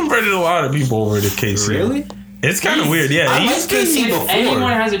 he's converted a lot of people over to KC. Really? It's kind of weird. Yeah, I liked KC before. If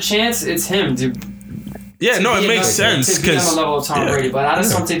anyone has a chance, it's him. Yeah, no, it makes sense to be on the level of Tom Brady, but I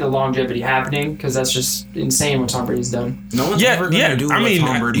just don't see the longevity happening because that's just insane what Tom Brady's done. No one's ever going to do what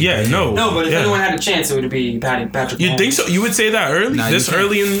Tom Brady did. No, but if anyone had a chance, it would be Patrick Mahomes. You think so? You would say that early?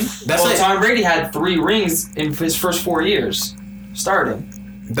 Early in? Tom Brady had 3 rings in his first 4 years starting.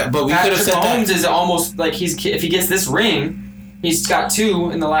 But we could have said Mahomes is almost like if he gets this ring. He's got 2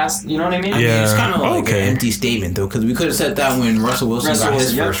 in the last, you know what I mean? Yeah. I mean, it's kind of like an empty statement, though, because we could have said that when Russell Wilson got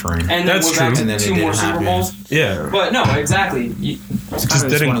his first ring. And then we're back to 2 more Super Bowls. Yeah. But no, exactly. It's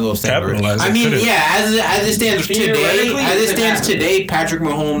just one of those capitalize. I mean, as it stands today, Patrick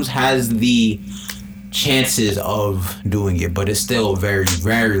Mahomes has the chances of doing it, but it's still a very,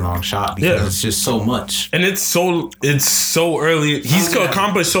 very long shot because it's just so much. And it's so early. He's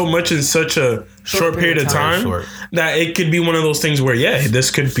accomplished so much in such a short period of time that it could be one of those things where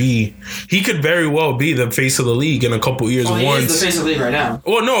he could very well be the face of the league in a couple years. He is the face of the league right now.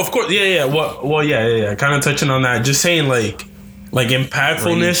 Well, no, of course, yeah. Kind of touching on that, just saying like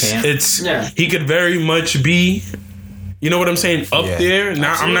impactfulness. He could very much be. You know what I'm saying? Up there.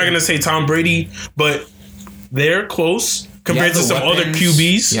 Now, I'm not going to say Tom Brady, but they're close compared to some other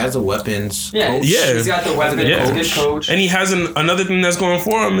QBs. He has the weapons. Yeah. He's got the weapons. He's a good coach. And he has another thing that's going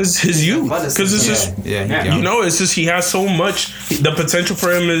for him is his youth. Because it's just, it's just he has so much. The potential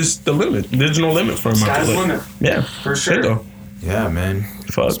for him is the limit. There's no limit for him. Sky's the limit. Yeah. For sure. Yeah, man.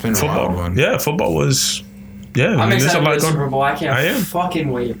 It's been a wild one. Yeah, football was... Yeah, I'm excited for the Super Bowl. I can't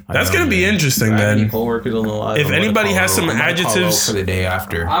fucking wait. That's going to be interesting, man. If anybody has some adjectives for the day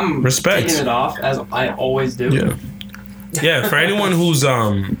after, I'm respect. Taking it off as I always do. Yeah. For anyone who's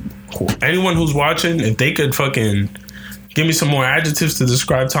watching, if they could fucking give me some more adjectives to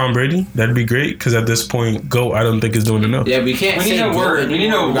describe Tom Brady, that'd be great. Because at this point, GOAT, I don't think is doing enough. Yeah, we can't. We need a word. We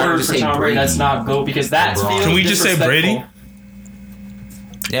need a word for Tom Brady that's not GOAT because that's. Can we just say Brady?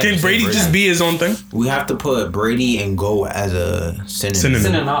 Yeah, can Brady just be his own thing? We have to put Brady and GOAT as a synonym.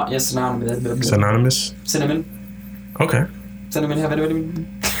 Synonymous. Synonymous? Cinnamon. Okay. Cinnamon have anybody?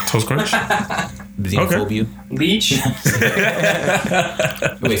 Toast Crunch? Xenophobia. Leech?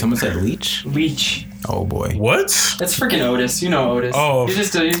 Wait, someone said leech? Leech. Oh boy. What? That's freaking Otis. You know Otis. Oh. He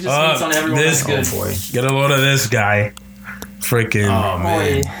just hates on everyone that's good. Oh boy. Get a load of this guy. Freaking. Oh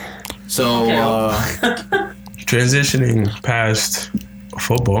man. So, transitioning past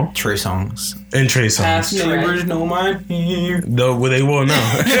Football. Trey Songz. And Trey Songz. Neighbors know my name. No, well, they will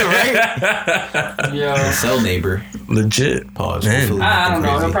now. Right? Yeah. Cell neighbor. Legit. Pause. I don't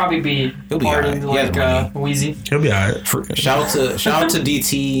know. He'll probably be pardoned like Weezy. He'll be alright. Shout out to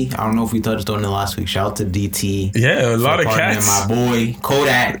DT. I don't know if we touched on it last week. Shout out to DT. Yeah, a lot of cats. My boy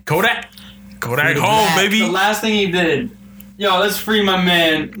Kodak home, baby. The last thing he did. Yo, let's free my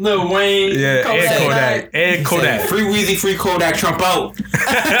man, Lil Wayne. Yeah, and Kodak. Free Weezy, free Kodak, Trump out.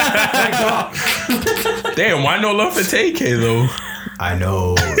 Damn, why no love for TK though? I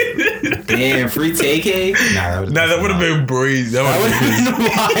know. Damn, free TK? Nah, that would have been breeze. That would have been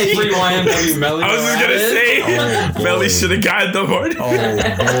why. Free YMW Melly. I was just gonna say, Melly should have got the horn. Oh boy.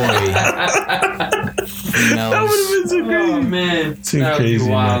 That would have been so crazy. Oh man, too that would crazy.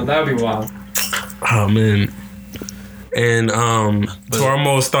 Be wild. That would be wild. Oh man. And to our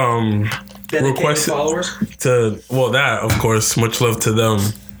most requested followers that of course, much love to them.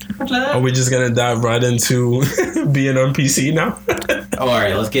 Are we just gonna dive right into being on PC now? All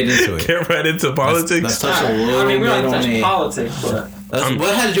right, let's get into it. Get right into politics. Let's touch a little bit we don't touch on politics, but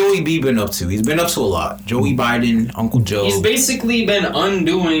what has Joey B been up to? He's been up to a lot. Joey Biden, Uncle Joe. He's basically been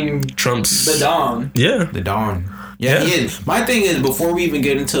undoing Trump's the Don. Yeah, the Don. Yeah, he is. My thing is, before we even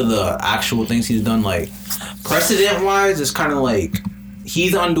get into the actual things he's done, like precedent-wise, it's kind of like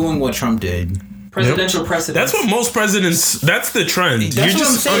he's undoing what Trump did. Presidential precedent. That's what most presidents. That's the trend. That's what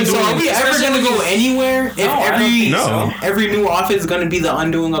I'm saying. So are we ever going to go anywhere if every new office is going to be the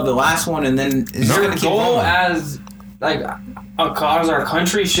undoing of the last one, and then it's just going to keep going? As like a cause our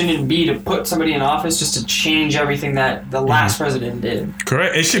country shouldn't be to put somebody in office just to change everything that the last president did.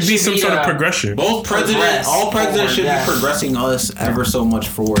 Correct. It should be some sort of progression. All presidents should be progressing us ever so much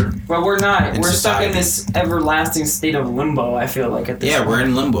forward. But we're not. We're stuck in this everlasting state of limbo. I feel like at this point. We're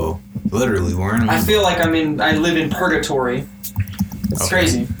in limbo. Literally, we're in limbo. I feel like I live in purgatory. It's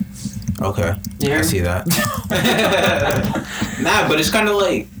crazy. Okay. I see that. Nah, but it's kind of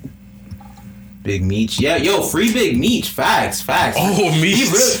like Big Meech. Yeah, yo, free Big Meech. Facts. Oh, Meech.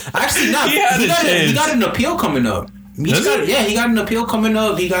 Actually, not. He got an appeal coming up. He got an appeal coming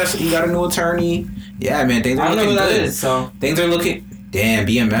up. He got a new attorney. Yeah, man, things are looking good. I don't know who that is, so. Things are looking... Damn,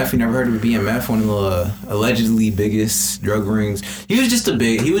 BMF. You never heard of BMF? One of the allegedly biggest drug rings. He was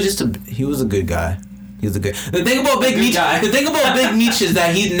a good guy. The thing about Big Meech is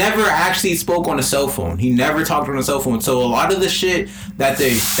that he never actually spoke on a cell phone. He never talked on a cell phone. So a lot of the shit that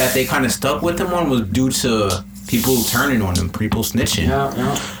they kind of stuck with him on was due to people turning on him, people snitching.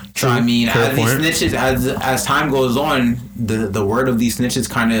 Yeah. So I mean, as these snitches, as time goes on, the word of these snitches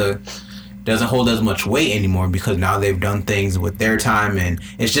kind of doesn't hold as much weight anymore because now they've done things with their time and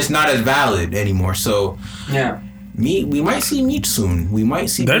it's just not as valid anymore. So yeah, we might see Meech soon. Meech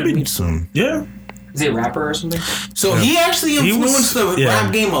soon. Yeah. Is he a rapper or something? So he actually influenced the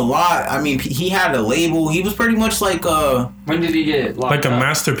rap game a lot. I mean, he had a label. He was pretty much like when did he get locked like a up?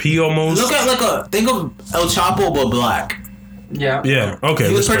 Master P almost? Look at think of El Chapo but black. Yeah. Yeah. Okay.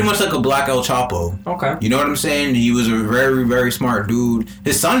 He was pretty much like a black El Chapo. Okay. You know what I'm saying? He was a very, very smart dude.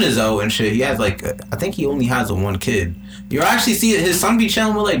 His son is out and shit. He has I think he only has one kid. You actually see his son be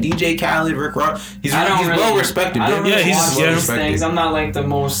chilling with like DJ Khaled, Rick Ross. He's well respected. I don't really he's watch those things. I'm not like the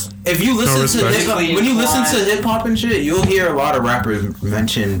most. If you listen to hip hop and shit, you'll hear a lot of rappers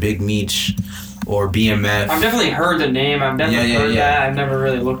mention Big Meech or BMF. I've definitely heard the name. I've definitely heard that. I've never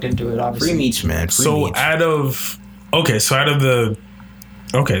really looked into it. Obviously. Free Meech, man. So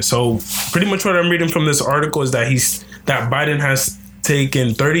pretty much what I'm reading from this article is that Biden has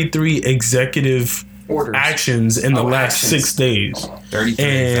taken 33 executive actions in the last 6 days. 33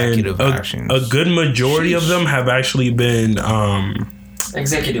 executive actions. A good majority of them have actually been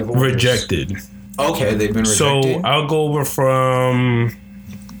executive orders. Rejected. Okay, they've been rejected. So I'll go over from.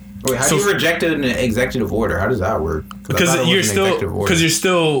 Wait, how do you reject it in an executive order? How does that work? Because you're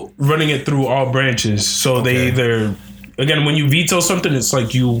still running it through all branches. So they either, again, when you veto something, it's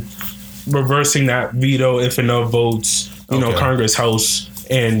like you reversing that veto if enough votes. Congress, House,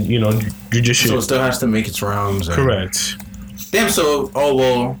 and judiciary. So it still has to make its rounds. Correct. Damn. So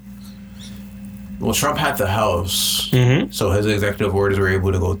well, Trump had the House, so his executive orders were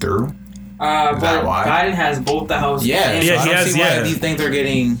able to go through. But Biden has both the House. He has. Why these things are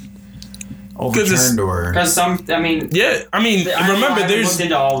getting overturned because remember there's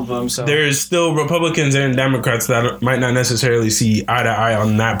into all of them, so. There's still Republicans and Democrats that might not necessarily see eye to eye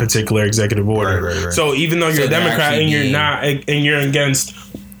on that particular executive order. Right. So even though you're a Democrat and you're not and you're against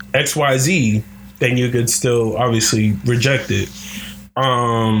XYZ, then you could still obviously reject it.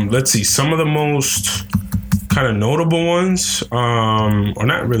 Let's see, some of the most kind of notable ones, or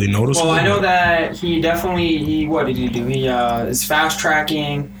not really noticeable. Well, I know that what did he do? He is fast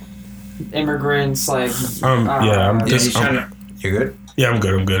tracking immigrants, like. You're good. Yeah, I'm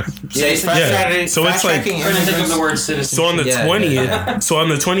good. Yeah, so it's like the word citizenship. So on the 20th, so on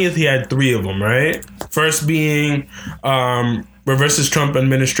the 20th, he had 3 of them, right? First being reverses Trump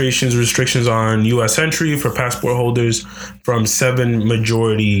administration's restrictions on U.S. entry for passport holders from 7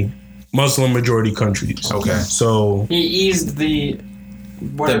 Muslim majority countries. Okay, so he eased the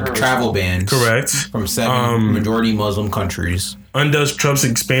travel ban. Correct. From 7 majority Muslim countries. Undoes Trump's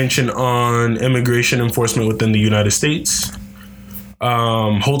expansion on immigration enforcement within the United States.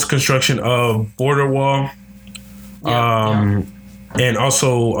 Holds construction of border wall. And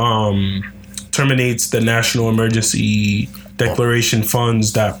also terminates the national emergency declaration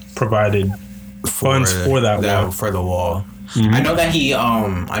funds that provided funds for that wall. For the wall. Mm-hmm. I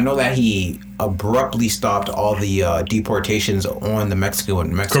know that he abruptly stopped all the deportations on the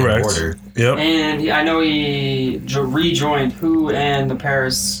Mexican border. Yep. And I know he rejoined WHO and the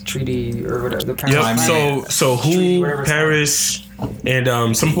Paris Treaty or whatever. The Paris So WHO, Paris, and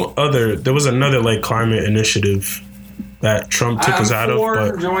there was another like climate initiative that Trump took us out of.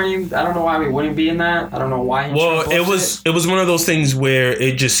 But joining, I don't know why we wouldn't be in that. I don't know why. It was one of those things where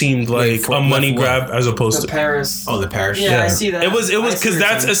it just seemed like a money grab as opposed to Paris. Oh, the Paris. Yeah, I see that. It was because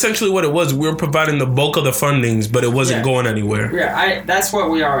that's essentially what it was. We were providing the bulk of the fundings, but it wasn't going anywhere. Yeah, that's what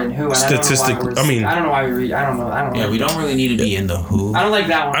we are in WHO. Statistically, I don't know why we read. I don't know. Yeah, we don't really need to be in the WHO. I don't like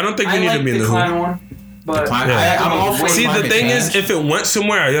that one. I don't think we need to be in the WHO. One. But I'm all for see, the thing is, if it went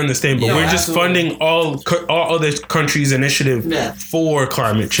somewhere, I understand. But we're just funding all other countries' initiative for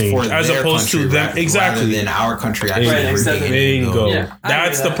climate change, as opposed to them rather than our country. There you go. Yeah,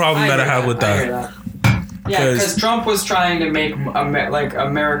 that's the problem that I have with that. Yeah, because Trump was trying to make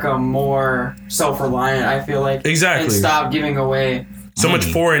America more self-reliant. I feel like and stop giving away so much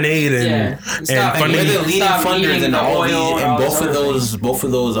foreign aid and funding. We're the leading funders in all these, and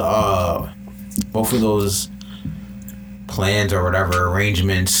both of those plans or whatever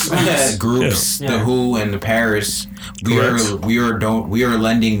arrangements, groups, the WHO and the Paris, we are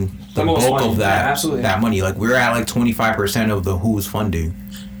lending the bulk of that money. Like we're at like 25% of the WHO's funding,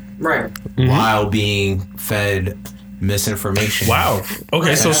 right? Mm-hmm. While being fed misinformation. Wow.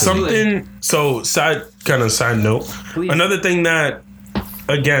 Okay, so side note. Please. Another thing that,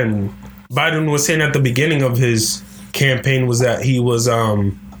 again, Biden was saying at the beginning of his campaign was that he was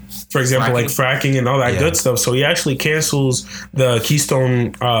for example, like fracking and all that good stuff. So he actually cancels the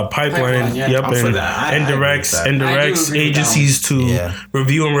Keystone pipeline. And directs agencies to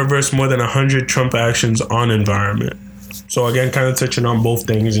review and reverse more than 100 Trump actions on environment. So again, kind of touching on both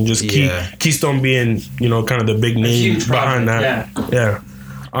things and just Keystone being, kind of the big name behind that. Yeah.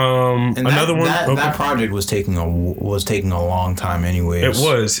 Another one. That project was taking a long time anyway. It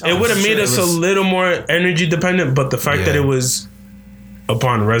was. It would have made us a little more energy dependent, but the fact that it was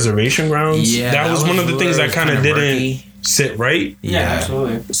upon reservation grounds, that was one of the things that kind of didn't sit right. Yeah,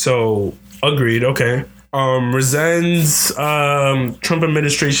 absolutely. So agreed. Okay. Rescinds Trump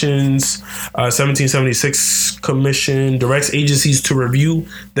administration's 1776 commission, directs agencies to review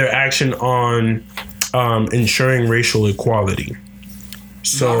their action on ensuring racial equality.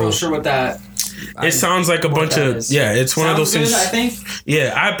 So I'm not real sure what that. It sounds like a bunch of it's one of those things. I think.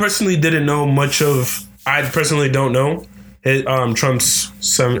 Yeah, I personally didn't know much of. I personally don't know Trump's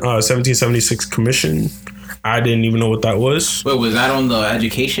 1776 commission. I didn't even know what that was. Wait, was that on the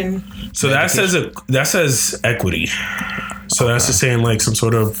education? So that says equity. So that's just saying like some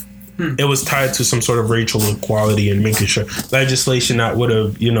sort of. It was tied to some sort of racial equality and making sure legislation that would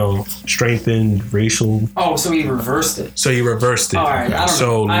have, strengthened racial. Oh, so he reversed it. All right. I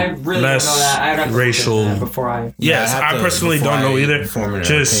don't know. I really don't know that. I'd have to racial look at that before I. Yes, I personally don't know either.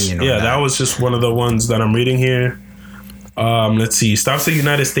 That was just one of the ones that I'm reading here. Let's see. Stops the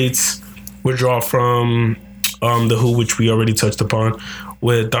United States withdraw from the WHO, which we already touched upon,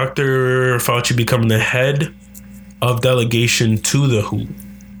 with Dr. Fauci becoming the head of delegation to the WHO.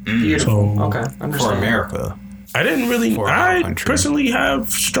 Beautiful. So, okay, understand. For America. I didn't really. I personally have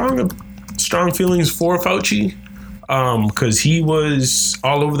strong feelings for Fauci, because he was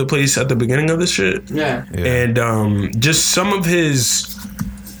all over the place at the beginning of this shit. Yeah. And just some of his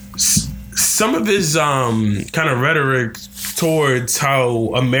kind of rhetoric towards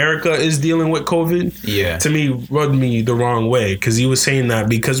how America is dealing with COVID, to me rubbed me the wrong way, because he was saying that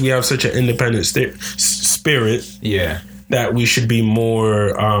because we have such an independent spirit, that we should be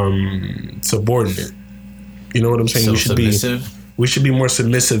more subordinate. You know what I'm saying? So we should be more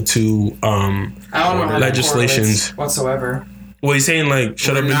submissive to legislations whatsoever. Well, he's saying like,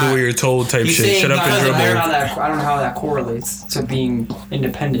 shut up and do what you're told type shit. Shut up and dribble. I don't know how that correlates to being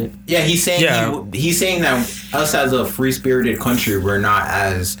independent. Yeah, he's saying he's saying that us as a free-spirited country, we're not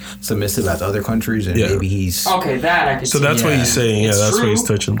as submissive as other countries, and maybe he's... Okay, that I can see. So that's what he's saying. Yeah, that's what he's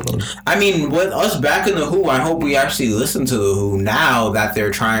touching on. I mean, with us back in the WHO, I hope we actually listen to the WHO now that they're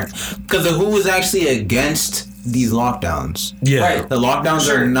trying... Because the WHO is actually against these lockdowns. Yeah. Right. The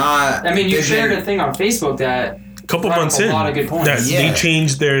lockdowns are not... I mean, you shared a thing on Facebook that... Couple months in, they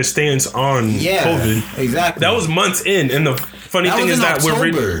changed their stance on COVID. Exactly. That was months in, and the funny thing is that we're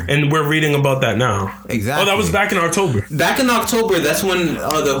reading about that now. Exactly. Oh, that was back in October. Back in October, that's when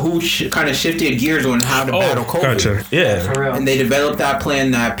the WHO kind of shifted gears on how to battle COVID. Gotcha. Yeah. For real. And they developed that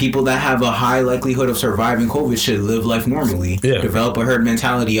plan that people that have a high likelihood of surviving COVID should live life normally. Yeah. Develop a herd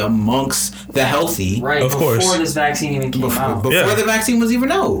mentality amongst the healthy. Right. Of course. Before this vaccine even came out. Before the vaccine was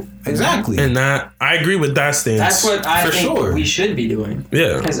even out. Exactly. And that I agree with that stance. That's what I think we should be doing.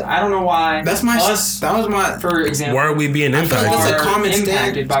 Yeah. Because I don't know why. That was my for example. Why are we being impacted? It's a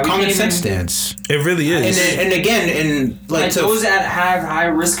common sense stance. It really is. And again, like those that have high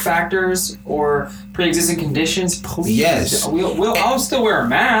risk factors or pre-existing conditions, please. Yes. I'll still wear a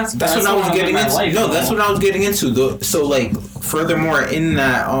mask. That's what I was getting into. That's what I was getting into. So like, furthermore, in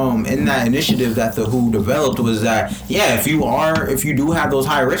that initiative that the WHO developed was that if you do have those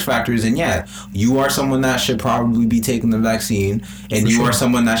high risk factors, then you are someone that should probably be taking the vaccine, and you are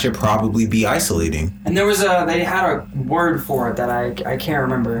someone that should probably be isolating. And there was they had a word for it that I can't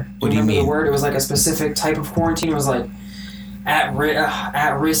remember. What do you mean? The word? It was like a specific type of quarantine. It was like at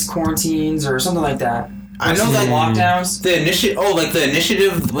risk quarantines or something like that. I know that lockdowns. The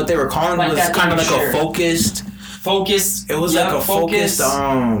initiative, what they were calling was kind of like a focused. It was like a focused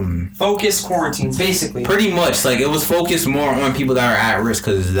quarantines, basically. Pretty much, like it was focused more on people that are at risk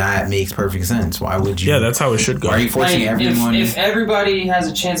because that makes perfect sense. Why would you? Yeah, that's how it should go. Why are you forcing everyone? If everybody has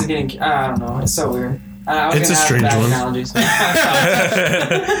a chance of getting, I don't know, it's so weird. It's a strange one.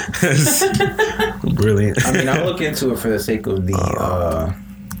 Brilliant. I mean, I'll look into it for the sake of the.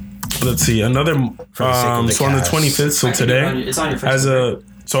 Let's see another. So on the 25th, so today, it's on your as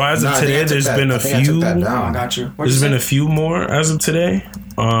of today, there's been a few. I got you. There's been a few more as of today.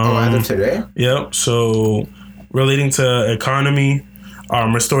 As of today. Yep. So relating to economy.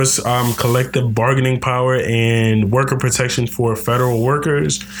 Restores collective bargaining power and worker protection for federal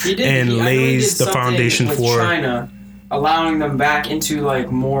workers, lays the foundation for China, allowing them back into like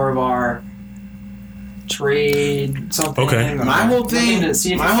more of our trade something. Okay. My whole thing with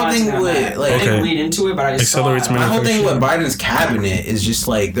I didn't read into it, but I just accelerates saw it. My whole thing with Biden's cabinet is just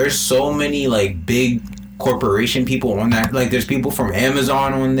like there's so many like big corporation people on that. Like there's people from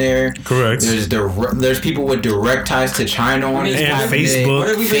Amazon on there. Correct. There's people with direct ties to China on his cabinet. Facebook. What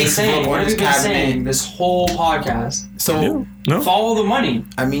have we been saying? What have we been saying this whole podcast? So follow the money.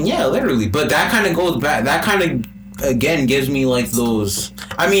 I mean, yeah, literally. But that kind of goes back. That kind of again gives me like those.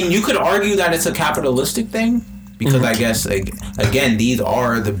 I mean, you could argue that it's a capitalistic thing. Because I guess again, these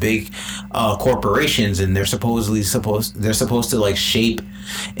are the big corporations, and they're supposed to like shape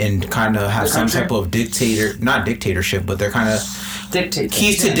and kind of have some type of not dictatorship, but they're kind of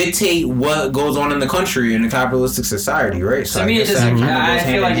keys to dictate what goes on in the country in a capitalistic society, right? So I mean, I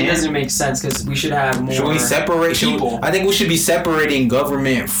feel like it doesn't make sense because we should have more. Should we separate people? I think we should be separating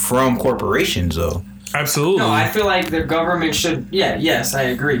government from corporations, though. Absolutely. No, I feel like the government should. Yes, I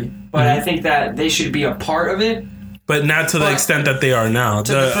agree. But I think that they should be a part of it. But not to the extent that they are now.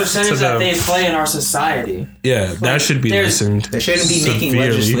 To the percentage that they play in our society. Yeah, that should be listened. They shouldn't be making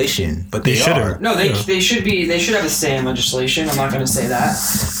legislation, but they are. No, they should be. They should have a say in legislation. I'm not going to say that.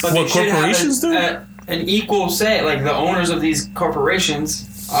 But what corporations do? An equal say. Like the owners of these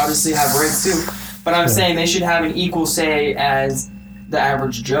corporations obviously have rights too. But I'm saying they should have an equal say as the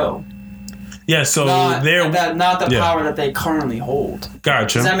average Joe. Yeah, so not the power that they currently hold.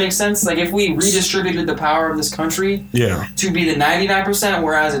 Gotcha. Does that make sense? Like if we redistributed the power of this country to be the 99%,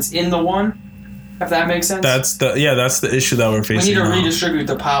 whereas it's in the 1%, if that makes sense? That's the issue that we're facing. We need to redistribute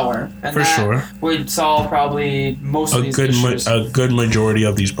the power. And for sure. Would solve probably most of these issues. A good majority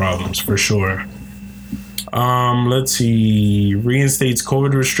of these problems, for sure. Let's see. Reinstates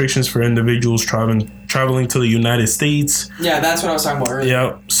COVID restrictions for individuals traveling to the United States. Yeah, that's what I was talking about earlier.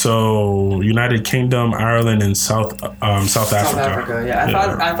 Yep. So United Kingdom, Ireland, and South Africa. South Africa. Yeah,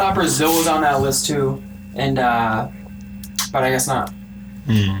 I thought Brazil was on that list too, and but I guess not.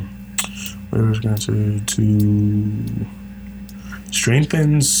 Where was going to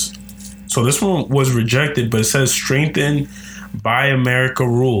strengthens. So this one was rejected, but it says strengthen Buy America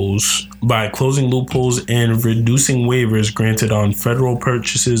rules by closing loopholes and reducing waivers granted on federal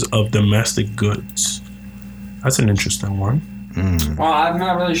purchases of domestic goods. That's an interesting one. Well, I'm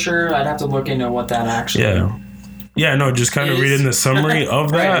not really sure. I'd have to look into what that actually. Yeah. No, just kind of reading the summary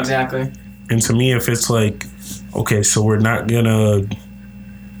of that. Right, exactly. And to me, if it's like, okay, so we're not gonna.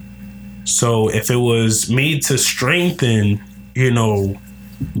 So if it was made to strengthen,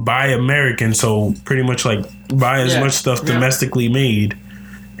 buy American, so pretty much like buy as much stuff domestically made,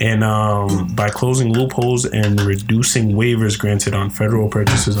 and by closing loopholes and reducing waivers granted on federal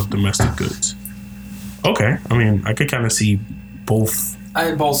purchases of domestic goods. Okay, I mean, I could kind of see both.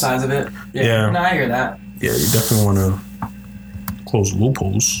 Both sides of it. Yeah. No, I hear that. Yeah, you definitely want to close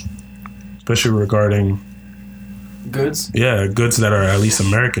loopholes, especially regarding goods. Yeah, goods that are at least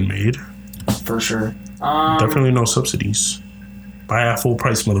American made. For sure. Definitely no subsidies. Buy at full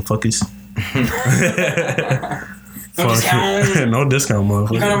price, motherfuckers. No discount. No discount,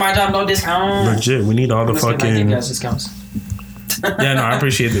 motherfucker. You go to my job, no discount. Legit, we need all the fucking. I give you guys discounts. Yeah, no, I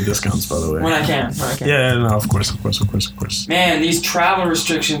appreciate the discounts, by the way. When I can. Yeah, no, of course. Man, these travel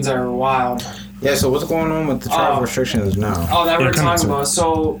restrictions are wild. Yeah, so what's going on with the travel restrictions now? Oh, that we're talking about.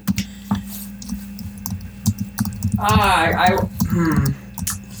 So,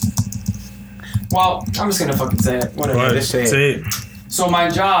 well, I'm just gonna fucking say it. Whatever. Just say it. So my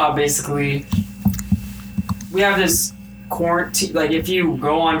job, basically, we have this quarantine. Like, if you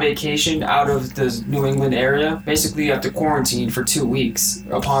go on vacation out of the New England area, basically you have to quarantine for 2 weeks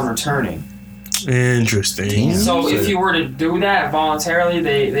upon returning. Interesting. So if you were to do that voluntarily,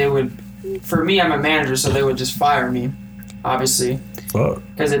 they would. For me, I'm a manager, so they would just fire me, obviously. Fuck.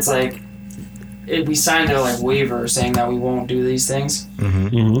 Because it's like, we signed a waiver saying that we won't do these things,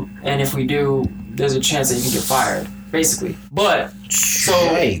 and if we do, there's a chance that you can get fired, basically. But so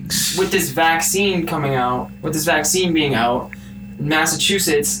with this vaccine coming out, with this vaccine being out, in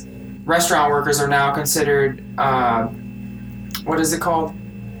Massachusetts, restaurant workers are now considered what is it called?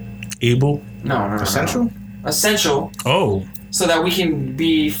 Able? No. Essential? Essential. Oh. So that we can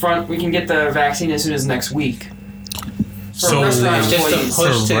get the vaccine as soon as next week. So it's just a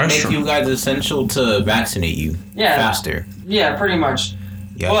push to make you guys essential to vaccinate you faster. Yeah, pretty much.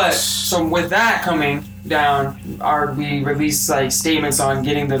 Yes. But so with that coming down, we release statements on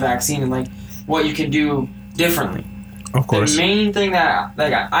getting the vaccine and what you can do differently. Of course. The main thing that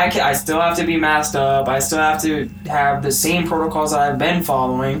I still have to be masked up. I still have to have the same protocols that I've been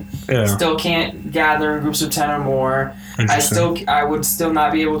following. Yeah. Still can't gather in groups of 10 or more. I would still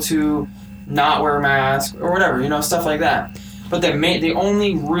not be able to not wear a mask or whatever, stuff like that. But the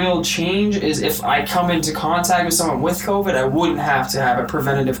only real change is if I come into contact with someone with COVID, I wouldn't have to have a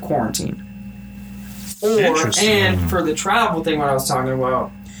preventative quarantine. And for the travel thing, what I was talking about,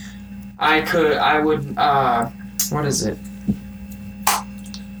 what is it?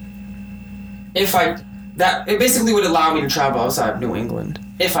 It basically would allow me to travel outside of New England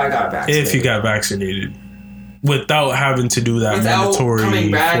if I got vaccinated. If you got vaccinated. Without having to do that mandatory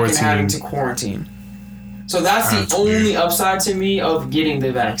coming back 14. And having to quarantine. So that's the only upside to me of getting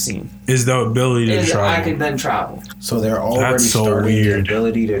the vaccine. Is the ability to travel. I can then travel. So they're already starting the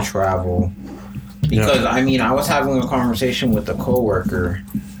ability to travel. Because, I was having a conversation with a coworker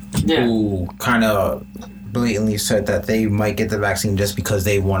who kind of blatantly said that they might get the vaccine just because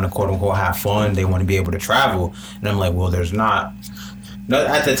they want to, quote-unquote, have fun. They want to be able to travel. And I'm like, well, there's not... No,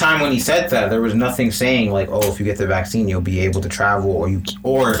 at the time when he said that, there was nothing saying if you get the vaccine, you'll be able to travel, or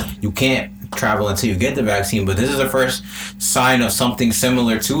you can't travel until you get the vaccine. But this is the first sign of something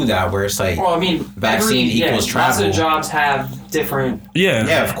similar to that, where it's vaccine equals travel. Lots of jobs have different.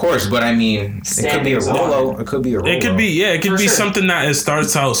 Yeah, of course, but it could be a rollout. It could be a rollout. It could be something that it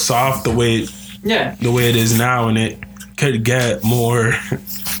starts out soft the way it is now, and it could get more.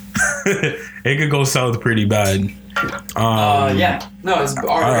 It could go south pretty bad. No, it's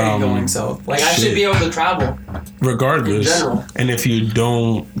already going south. I should be able to travel regardless. In general. And if you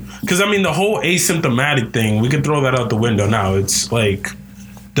don't, because the whole asymptomatic thing, we can throw that out the window now. It's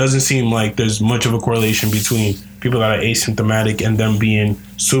doesn't seem like there's much of a correlation between people that are asymptomatic and them being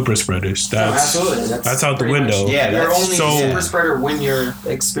super spreaders. Absolutely. That's out the window. You're only super spreader when you're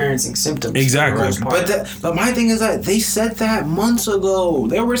experiencing symptoms. Exactly. But my thing is that they said that months ago.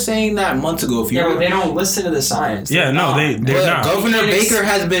 They were saying that months ago. But they don't listen to the science. They're not. Governor Baker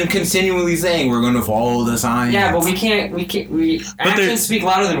has been continually saying we're going to follow the science. Yeah, but we can't. Actions speak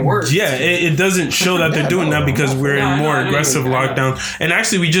louder than words. Yeah, it doesn't show that they're doing that because we're in more aggressive lockdown. And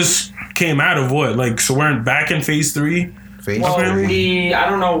actually, we just came out of what? So we're back in phase 3? I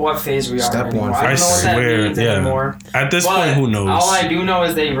don't know what phase we are. Step 1. I don't know what that means anymore. At this point, who knows? All I do know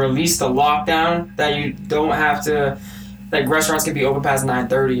is they released the lockdown that you don't have to like restaurants can be open past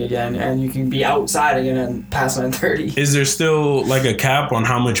 9:30 again, and you can be outside again and past 9:30. Is there still like a cap on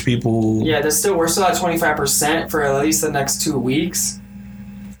how much people? Yeah, we're still at 25% for at least the next 2 weeks.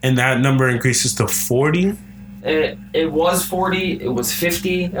 And that number increases to 40. It was 40. It was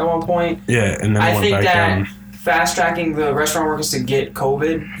 50 at one point. Yeah, and then I think back that down. fast tracking the restaurant workers to get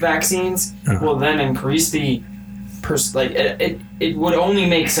COVID vaccines will then increase the it would only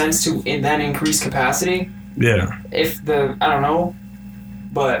make sense to then increase capacity. Yeah. If I don't know,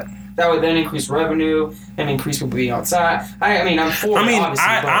 but that would then increase revenue and increase people being outside. I mean, I'm for it, obviously,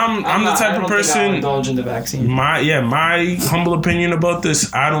 I'm the type of person. I'll indulge in the vaccine. My humble opinion about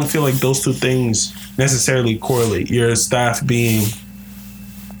this, I don't feel like those two things necessarily correlate. Your staff being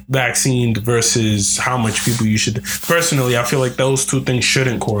vaccinated versus how much people you should. Personally, I feel like those two things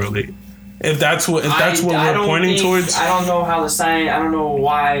shouldn't correlate. If that's what we're pointing towards. I don't know how the science. I don't know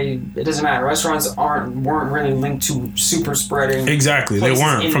why it doesn't matter. Restaurants weren't really linked to super spreading. Exactly, they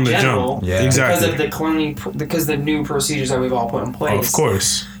weren't from the jump. Yeah, exactly. Because of the new procedures that we've all put in place. Of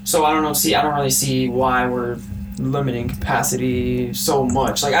course. So I don't really see why we're limiting capacity so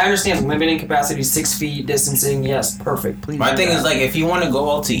much. Like, I understand limiting capacity, 6 feet distancing. Yes, perfect. Please. My thing is, like, if you want to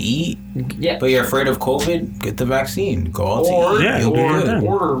go out to eat, but you're afraid of COVID, get the vaccine. Go out to eat. Yeah,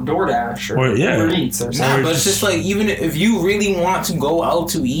 order DoorDash or Uber Eats or something. But it's just like, even if you really want to go out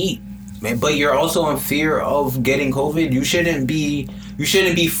to eat, but you're also in fear of getting COVID, you shouldn't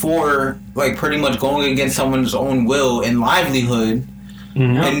be for, like, pretty much going against someone's own will and livelihood.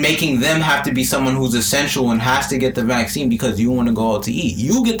 Mm-hmm. And making them have to be someone who's essential and has to get the vaccine because you want to go out to eat.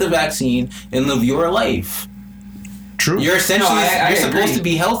 You get the vaccine and live your life. True. You're essentially you're supposed to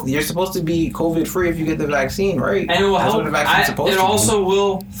be healthy. You're supposed to be COVID free if you get the vaccine, right? And it will help. It also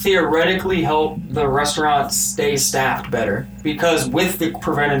will theoretically help the restaurant stay staffed better because with the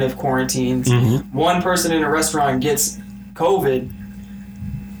preventative quarantines, one person in a restaurant gets COVID.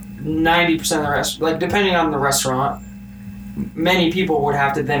 90% of the rest, like depending on the restaurant. Many people would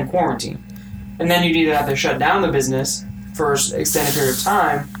have to then quarantine. And then you'd either have to shut down the business for an extended period of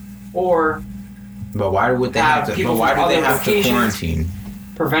time or But why would they have to quarantine?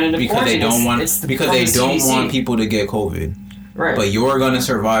 Preventative quarantine. Because they don't want people to get COVID. Right. But you're gonna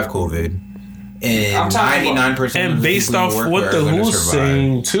survive COVID. And 99% and based off what the WHO's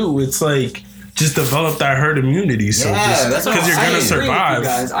saying too, it's like just develop that herd immunity. So that's because you're gonna survive.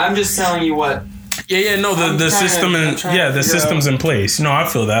 Guys. I'm just telling you what. The system the system's in place. No, I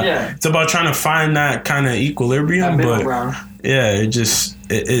feel that. Yeah. It's about trying to find that kind of equilibrium, but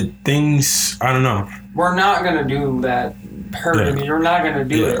things, I don't know. We're not gonna do that You're not gonna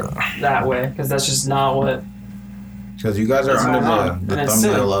do it that way because that's just not what. Because you guys are under the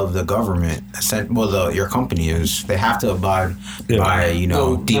thumbnail of the government. Well, your company is. They have to abide by,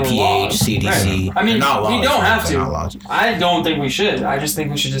 DPH, CDC. Right. I mean, we don't have to. I don't think we should. I just think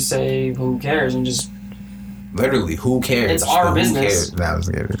we should just say, who cares? And just... Literally, who cares? It's our business. That was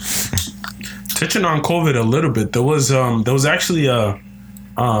good. Touching on COVID a little bit, there was actually and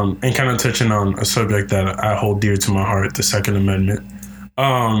kind of touching on a subject that I hold dear to my heart, the Second Amendment.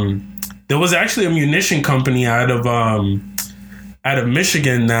 There was actually a munition company out of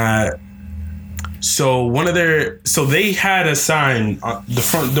Michigan that they had a sign on the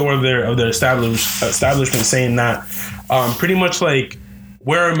front door of their establishment saying that pretty much like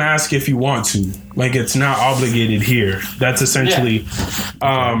wear a mask if you want to, like it's not obligated here. That's essentially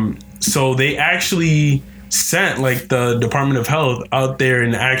so they actually sent like the Department of Health out there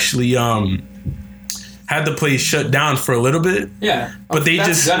and actually had the place shut down for a little bit. Yeah. But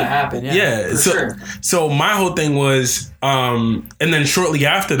that's gonna happen. Yeah. So my whole thing was, and then shortly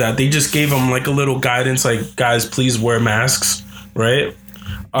after that, they just gave them like a little guidance, like, guys, please wear masks, right?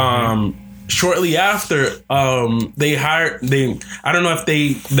 Shortly after, I don't know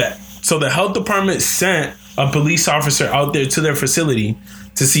if so the health department sent a police officer out there to their facility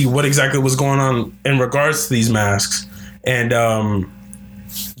to see what exactly was going on in regards to these masks. And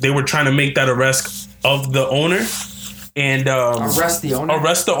they were trying to make that arrest of the owner and arrest the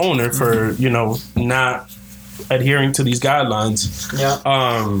owner for not adhering to these guidelines.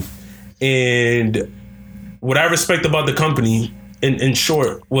 And what I respect about the company in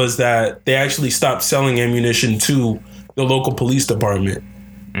short was that they actually stopped selling ammunition to the local police department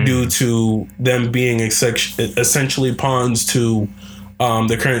due to them being essentially pawns to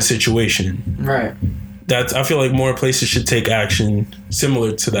the current situation. Right. I feel like more places should take action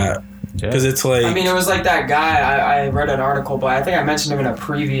similar to that. Because it's like... I mean, it was like that guy, I read an article, but I think I mentioned him in a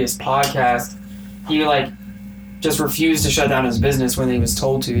previous podcast. He, like, just refused to shut down his business when he was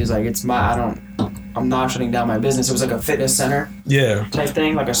told to. He's like, I'm not shutting down my business. It was like a fitness center type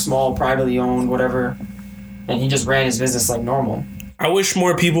thing, like a small, privately owned, whatever. and he just ran his business like normal. I wish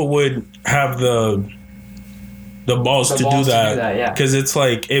more people would have the balls to do that. Because it's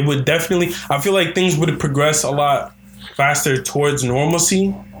like, it would definitely, I feel like things would progress a lot faster towards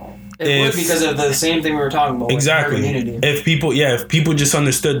normalcy. It would, because of the same thing we were talking about. Exactly. If people just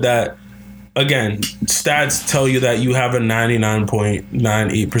understood that, again, stats tell you that you have a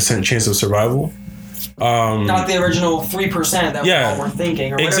 99.98% chance of survival. Not the original 3% that we all were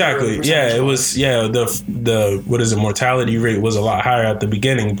thinking. Or exactly. Yeah, it was. Yeah, the what is it? Mortality rate was a lot higher at the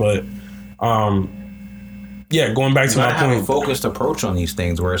beginning, but going back to my point, have a focused approach on these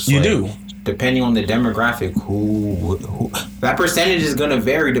things where it's depending on the demographic, who that percentage is going to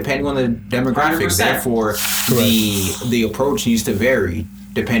vary depending on the demographic. 100%. Therefore, the approach needs to vary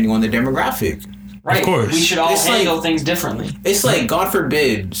depending on the demographic. Right. Of course. We should all handle things differently. It's like, God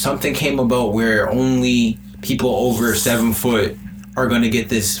forbid, something came about where only people over 7 foot are going to get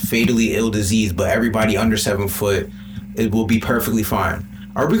this fatally ill disease, but everybody under 7 foot, it will be perfectly fine.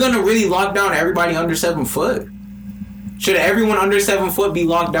 Are we going to really lock down everybody under 7 foot? Should everyone under 7 foot be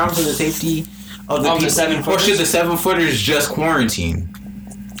locked down for the safety of the people? 7 footers? Or should the 7 footers just quarantine?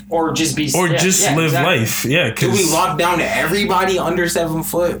 Or just be... live life. Yeah. Do we lock down everybody under 7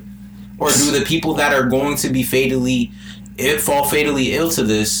 foot? Or do the people that are going to be fall fatally ill to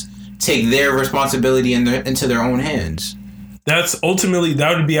this, take their responsibility into their own hands? That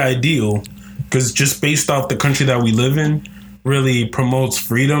would be ideal, because just based off the country that we live in, really promotes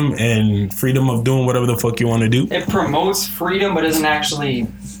freedom and freedom of doing whatever the fuck you want to do. It promotes freedom, but doesn't actually.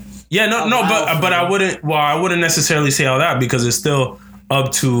 Yeah, but I wouldn't necessarily say all that, because it's still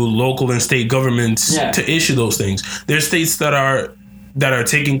up to local and state governments to issue those things. There's states that are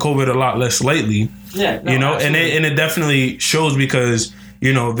taking COVID a lot less lightly. Yeah, and it definitely shows, because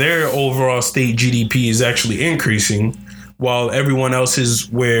their overall state GDP is actually increasing, while everyone else's,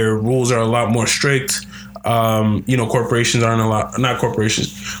 where rules are a lot more strict. Corporations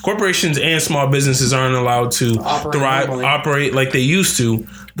and small businesses aren't allowed to operate like they used to.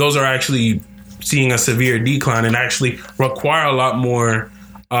 Those are actually seeing a severe decline and actually require a lot more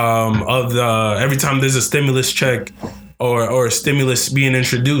every time there's a stimulus check or stimulus being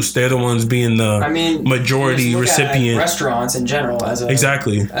introduced, they're the ones being the majority recipient. Restaurants in general, as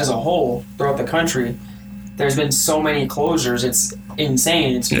a whole throughout the country, there's been so many closures. It's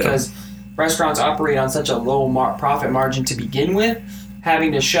insane. It's because restaurants operate on such a low profit margin to begin with.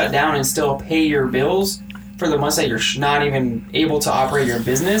 Having to shut down and still pay your bills for the months that you're not even able to operate your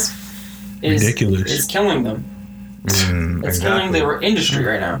business is ridiculous. It's killing them. It's killing the industry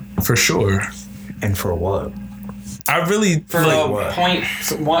right now. For sure. And for what? I really for like, point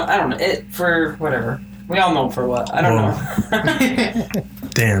one. I don't know it for whatever. We all know for what. I don't know.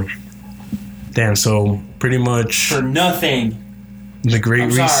 Damn. So pretty much for nothing. The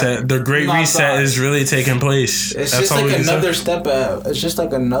Great Reset. The Great Reset is really taking place. It's just like another step. It's just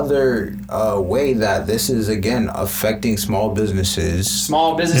like another way that this is again affecting small businesses.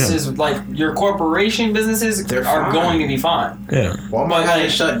 Small businesses, like your corporation businesses, are going to be fine. Yeah. Walmart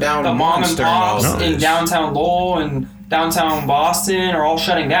had shut down. The mom and pops in downtown Lowell and downtown Boston are all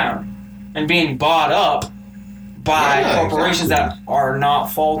shutting down and being bought up by corporations that are not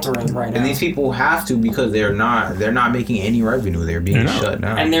faltering right now. And these people have to, because they're not making any revenue. They're being shut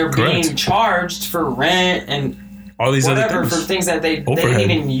down. And they're being charged for rent and all these other things. For things that they didn't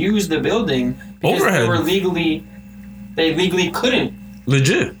even use the building because they legally couldn't.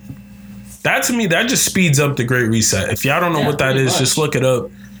 Legit. That to me, that just speeds up the Great Reset. If y'all don't know what that is, just look it up.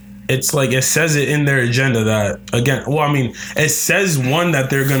 It's like, it says it in their agenda that, again, it says that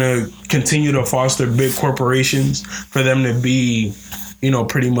they're going to continue to foster big corporations for them to be,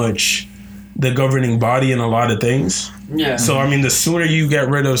 pretty much the governing body in a lot of things. Yeah. So, the sooner you get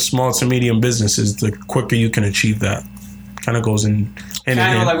rid of small to medium businesses, the quicker you can achieve that. Kind of goes in. Kind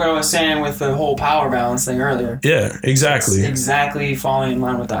of like what I was saying with the whole power balance thing earlier. Yeah, exactly. It's exactly falling in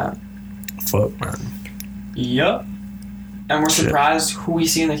line with that. Fuck, man. Yup. And we're surprised who we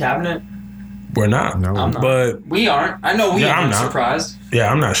see in the cabinet? We're not. No. I'm not. But we aren't. I know we aren't surprised. Yeah,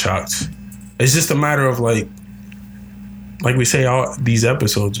 I'm not shocked. It's just a matter of like we say all these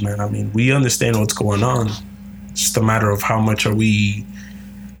episodes, man. We understand what's going on. It's just a matter of how much are we,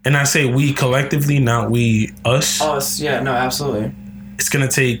 and I say we collectively, not we, us. Us, yeah, no, absolutely. It's going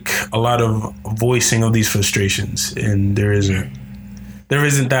to take a lot of voicing of these frustrations, and there isn't. there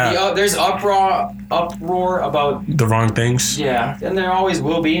isn't that. There's uproar about the wrong things. Yeah, and there always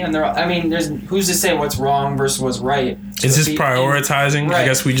will be. And there's who's to say what's wrong versus what's right. It's just prioritizing. Right. I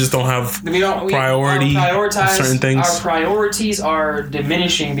guess we just don't have priority certain things. Our priorities are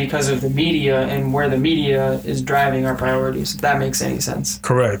diminishing because of the media and where the media is driving our priorities. If that makes any sense.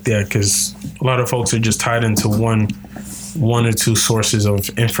 Correct. Yeah, because a lot of folks are just tied into one or two sources of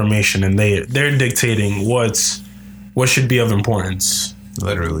information, and they're dictating what should be of importance.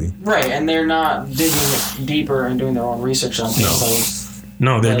 Literally. Right, and they're not digging deeper and doing their own research on things.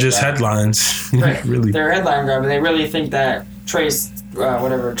 No, they're just headlines. Right. Really. They're headline grabbing. They really think that Trey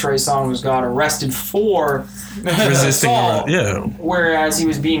Songz got arrested for resisting assault, yeah. Whereas he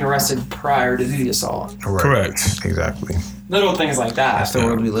was being arrested prior to the assault. Right. Correct. Exactly. Little things like that. That's the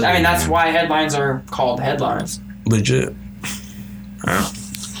world we live in. I mean, that's why headlines are called headlines. Legit.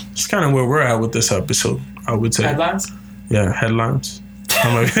 It's kind of where we're at with this episode, I would say. Headlines? Yeah, headlines.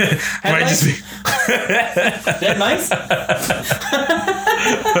 Might just be headlines. Fucking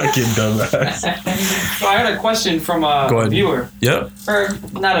dumbass. So I had a question from a viewer. Yep. Or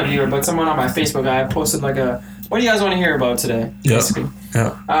not a viewer, but someone on my Facebook. I posted what do you guys want to hear about today? Yep. Basically.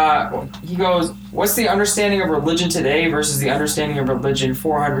 Yeah. He goes, what's the understanding of religion today versus the understanding of religion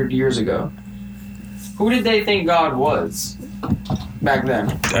 400 years ago? Who did they think God was back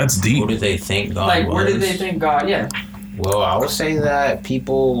then? That's deep. Who did they think God was? Where did they think God? Yeah. Well, I would say that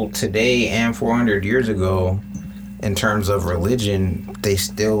people today and 400 years ago, in terms of religion, they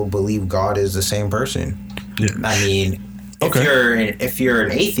still believe God is the same person. Yeah. I mean, if you're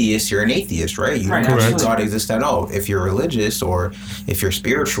an atheist, you're an atheist, right? You don't believe God exists at all. If you're religious or if you're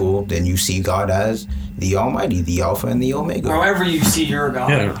spiritual, then you see God as the Almighty, the Alpha and the Omega. However you see your God.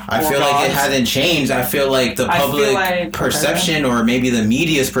 Yeah. I feel like it hasn't changed. I feel like the public perception or maybe the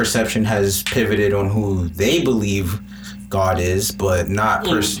media's perception has pivoted on who they believe God is, but not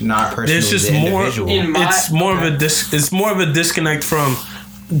personally. There's just the more. Individual. It's more of a disconnect from,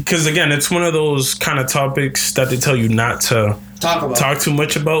 because again, it's one of those kind of topics that they tell you not to talk too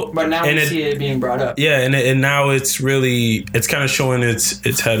much about. But now we see it being brought up. Yeah, and now it's kind of showing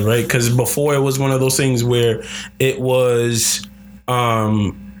its head, right? Because before it was one of those things where it was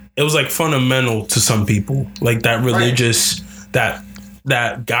like fundamental to some people, like that religious that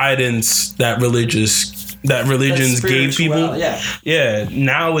guidance that religions gave people. Yeah.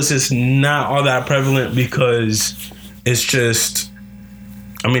 Now it's just not all that prevalent because it's just.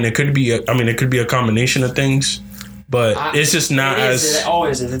 I mean, it could be a combination of things, but it's just not it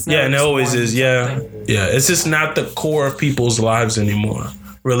always is. It's and it always is. Yeah. It's just not the core of people's lives anymore.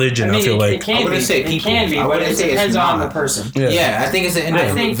 Religion, I feel like. I wouldn't say people. It can be, but it depends on the person. Yeah, I think it's an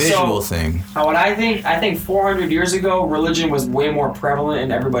individual thing. What I think 400 years ago, religion was way more prevalent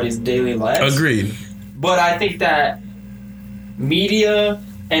in everybody's daily lives. Agreed. But I think that media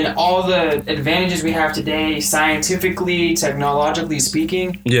and all the advantages we have today, scientifically, technologically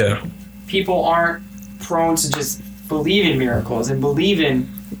speaking, people aren't prone to just believe in miracles and believe in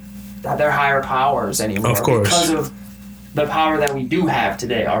that they're higher powers anymore. Of course. Because of the power that we do have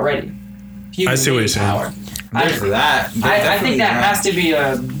today already. I see what you're saying. There's that. I think that has to be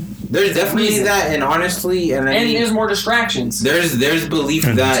a... There's definitely that, and honestly... And there's more distractions. There's belief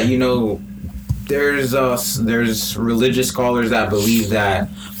that, there's religious scholars that believe that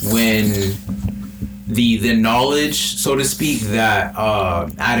when the knowledge, so to speak, that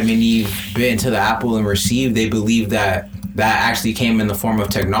Adam and Eve bit into the apple and received, they believe that actually came in the form of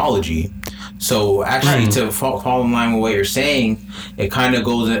technology. So actually, to fall in line with what you're saying, it kind of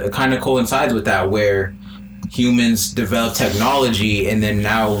coincides with that, where humans develop technology, and then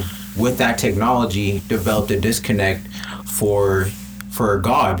now with that technology, developed a disconnect for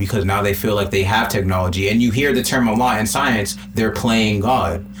God, because now they feel like they have technology. And you hear the term a lot in science, they're playing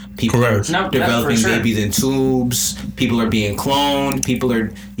God. People are developing babies in tubes, people are being cloned, people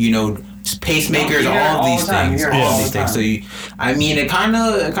are, pacemakers, all these things. So it kind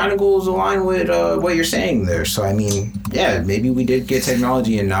of goes along with what you're saying there. So maybe we did get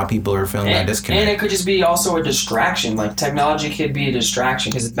technology, and now people are feeling that disconnect. And it could just be also a distraction. Like technology could be a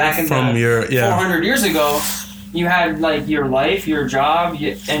distraction, because back in 400 years ago, you had like your life, your job,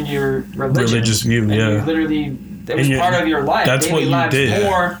 and your religious view. You literally, it was part of your life. That's what you did.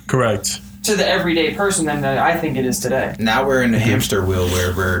 More correct. To the everyday person than I think it is today. Now we're in a hamster wheel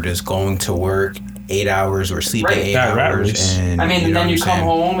where we're just going to work 8 hours, we're sleeping 8 hours. And then you come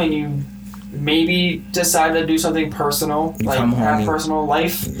home and you maybe decide to do something personal, have personal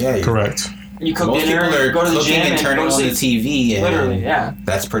life. Yeah, correct. You cook dinner, go to the gym, and turning on the TV. And literally,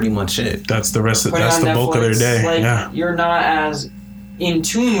 that's pretty much it. That's the rest. That's the bulk of their day. You're not as in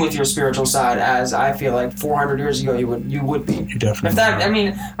tune with your spiritual side as I feel like 400 years ago you would be. You definitely. If that, I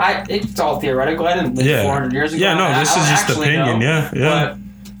mean, it's all theoretical. I didn't live 400 years ago. Yeah, no, this is just opinion. Yeah. But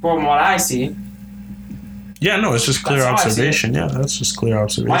from what I see. Yeah, no, it's just clear observation. Yeah, that's just clear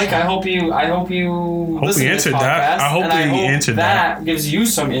observation. Mike, I hope you we answered that. I hope we answered that. That gives you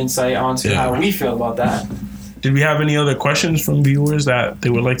some insight onto how we feel about that. Did we have any other questions from viewers that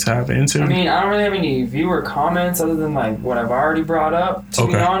they would like to have answered? I mean, I don't really have any viewer comments other than like what I've already brought up, to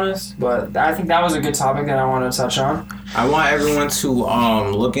be honest. But I think that was a good topic that I want to touch on. I want everyone to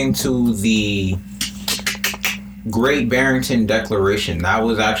look into the Great Barrington Declaration. That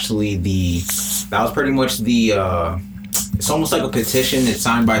was pretty much the. It's almost like a petition. It's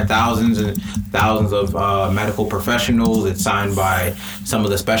signed by thousands and thousands of medical professionals. It's signed by some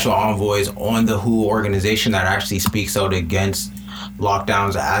of the special envoys on the WHO organization that actually speaks out against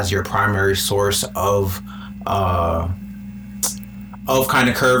lockdowns as your primary source of kind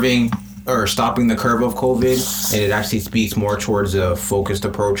of curbing or stopping the curve of COVID. And it actually speaks more towards a focused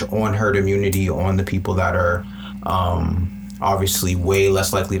approach on herd immunity on the people that are obviously way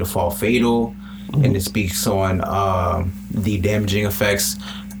less likely to fall fatal. And it speaks on the damaging effects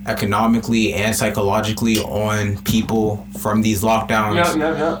economically and psychologically on people from these lockdowns.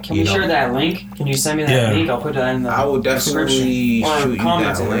 Yep. Can you share that link? Can you send me that link? I'll put that in the I will definitely shoot you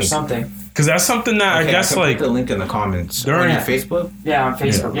that link. Or something. Because that's something that I guess put the link in the comments. During Facebook? Yeah, on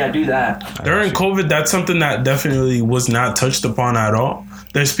Facebook. Yeah, do that. During COVID, that's something that definitely was not touched upon at all.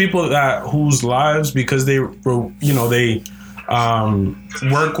 There's people whose lives, because they were,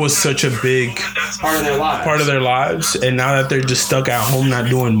 work was such a big part of their lives, and now that they're just stuck at home not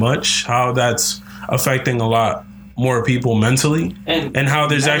doing much, how that's affecting a lot more people mentally, and how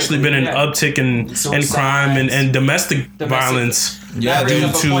there's actually been an uptick in crime and domestic violence due to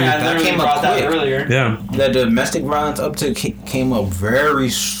that came up quick. Earlier. The domestic violence uptick came up very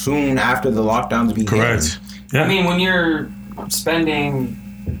soon after the lockdowns began. Correct. I mean, when you're spending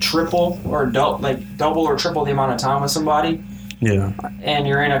triple or double or triple the amount of time with somebody, and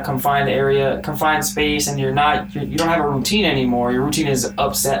you're in a confined space, and you don't have a routine anymore. Your routine is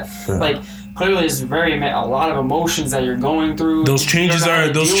upset. Like clearly, there's a lot of emotions that you're going through. Those changes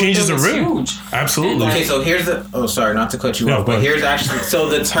are real. Huge. Absolutely. Okay, so here's sorry, not to cut you off, but here's actually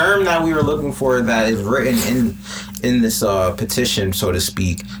the term that we were looking for that is written in this petition, so to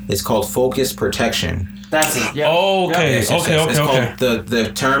speak. It's called focus protection. That's it. Yeah. Oh, okay. It's called,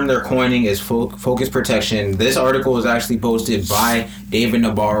 the term they're coining is focus protection. This article was actually posted by David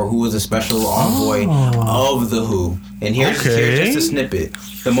Nabarro, who was a special envoy of the WHO. And here's just a snippet.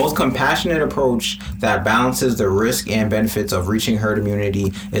 The most compassionate approach that balances the risk and benefits of reaching herd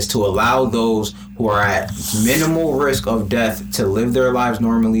immunity is to allow those who are at minimal risk of death to live their lives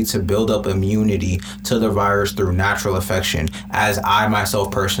normally, to build up immunity to the virus through natural infection, as I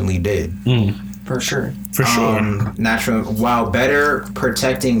myself personally did. For sure. While better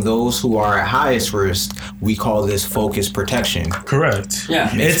protecting those who are at highest risk, we call this focus protection. Correct.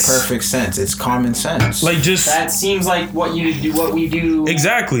 Yeah. Makes perfect sense. It's common sense. That seems like what we do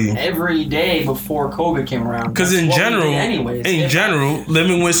exactly every day before COVID came around. Because in general,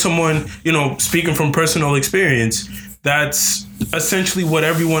 living with someone, speaking from personal experience, that's essentially what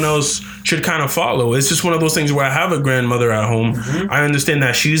everyone else should kind of follow. It's just one of those things where I have a grandmother at home. Mm-hmm. I understand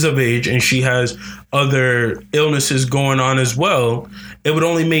that she's of age and she has other illnesses going on as well. It would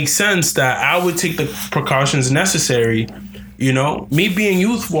only make sense that I would take the precautions necessary. Me being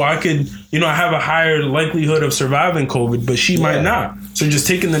youthful, I could, I have a higher likelihood of surviving COVID, but she might not. So just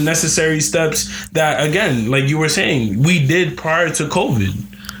taking the necessary steps that, again, like you were saying, we did prior to COVID.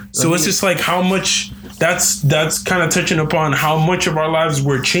 So it's just like how much... That's kind of touching upon how much of our lives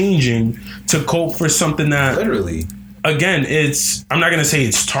we're changing to cope for something that literally, again, I'm not going to say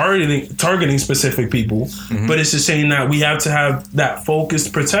it's targeting specific people, but it's just saying that we have to have that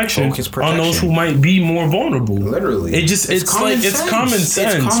focused protection on those who might be more vulnerable. Literally, it's common sense. It's common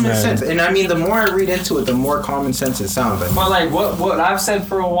sense. And I mean, the more I read into it, the more common sense it sounds. But like what I've said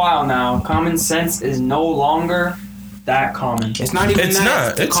for a while now, common sense is no longer that common. It's not even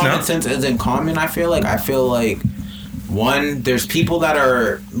that. Common sense isn't common. I feel like one, there's people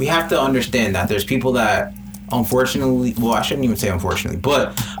that we have to understand that there's people that unfortunately, well, I shouldn't even say unfortunately,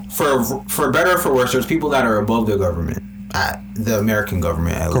 but for better or for worse, there's people that are above the government, the American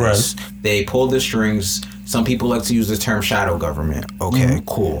government at least. They pull the strings. Some people like to use the term shadow government. Okay,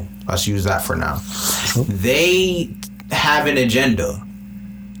 cool. Let's use that for now. They have an agenda.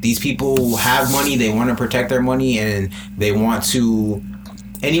 These people have money, they want to protect their money, and they want to...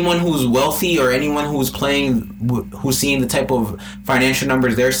 Anyone who's wealthy or anyone who's seeing the type of financial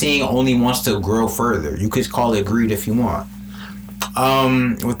numbers they're seeing only wants to grow further. You could call it greed if you want.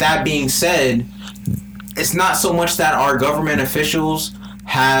 With that being said, it's not so much that our government officials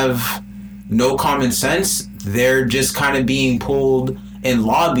have no common sense. They're just kind of being pulled and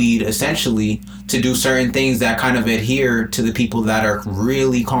lobbied, essentially, to do certain things that kind of adhere to the people that are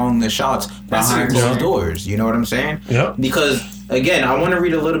really calling the shots behind closed doors. You know what I'm saying? Yeah. Because, again, I want to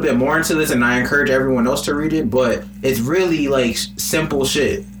read a little bit more into this, and I encourage everyone else to read it, but it's really, like, simple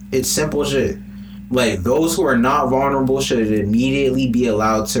shit. It's simple shit. Like, those who are not vulnerable should immediately be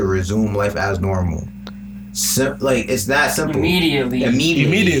allowed to resume life as normal. It's that simple.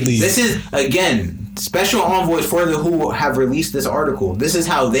 Immediately. This is, again, special envoys for the WHO have released this article. This is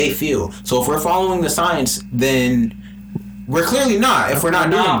how they feel. So if we're following the science, then we're clearly not. If we're not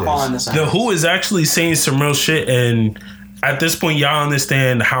doing this. The WHO is actually saying some real shit, and at this point, y'all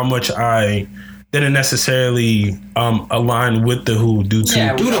understand how much I didn't necessarily align with the WHO due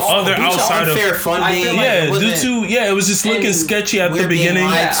to other outside of fair funding. It was just looking sketchy at the beginning.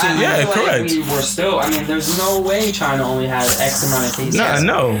 Correct. We were still. I mean, there's no way China only had X amount of cases.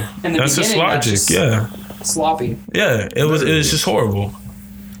 No. That's just logic. Sloppy. Yeah, it was just horrible.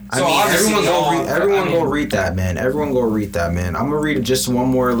 So everyone go read that, man. Everyone go read that, man. I'm gonna read just one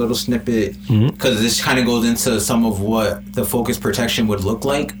more little snippet because this kind of goes into some of what the focus protection would look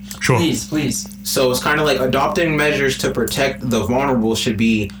like. Sure. Please. So it's kind of like adopting measures to protect the vulnerable should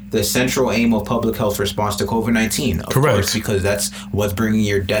be the central aim of public health response to COVID-19. Of course, because that's what's bringing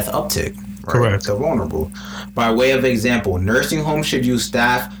your death uptick. Right? Correct. The vulnerable. By way of example, nursing homes should use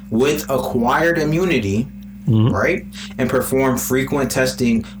staff with acquired immunity. Right? And perform frequent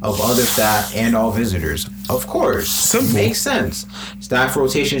testing of other staff and all visitors. Of course. Simple. Makes sense. Staff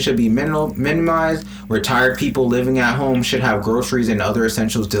rotation should be minimized. Retired people living at home should have groceries and other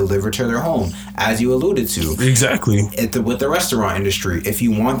essentials delivered to their home, as you alluded to. Exactly. With the restaurant industry, if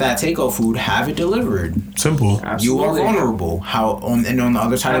you want that takeout food, have it delivered. Simple. Absolutely. You are vulnerable. On the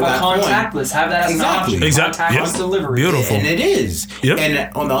other side of that coin, contactless. Have that as an option. Exactly. Contactless delivery. Beautiful. And it is. Yep. And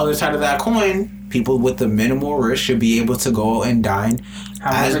on the other side of that coin, people with the minimal risk should be able to go and dine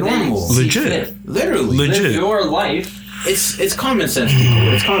as normal. Legit. Literally. Live your life. It's common sense, people.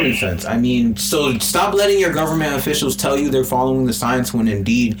 It's common sense. I mean, so stop letting your government officials tell you they're following the science when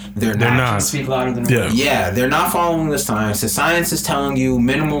indeed they're not. Speak louder than words. Yeah, they're not following the science. The science is telling you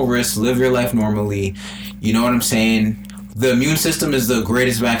minimal risk, live your life normally. You know what I'm saying? The immune system is the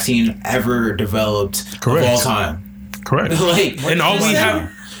greatest vaccine ever developed of all time. Correct. And all we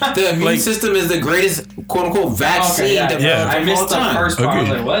have... The immune system is the greatest "quote unquote" vaccine developed I missed the first part. I was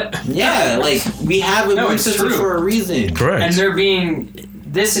like, what? Yeah, we have an immune system for a reason. Correct. And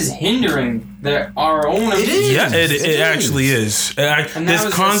this is hindering our own. It is. Yeah, it actually is. And that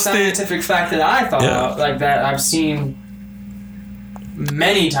was a scientific fact that I thought about, like that I've seen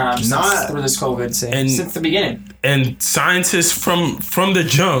many times through this COVID since the beginning. And scientists from the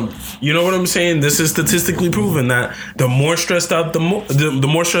jump, you know what I'm saying? This is statistically proven that the more stressed out, the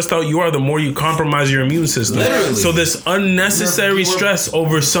more stressed out you are, the more you compromise your immune system. Literally. So this unnecessary stress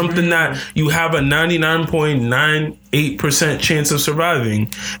over something that you have a 99.98% chance of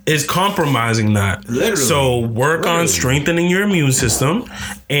surviving is compromising that. Literally. So work on strengthening your immune system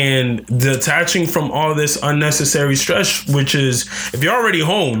and detaching from all this unnecessary stress, which is, if you're already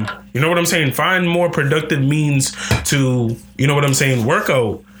home, you know what I'm saying? Find more productive means to, you know what I'm saying, work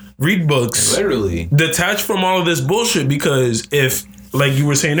out, read books. Literally. Detach from all of this bullshit, because if, like you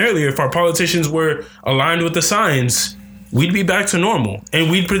were saying earlier, if our politicians were aligned with the science, we'd be back to normal.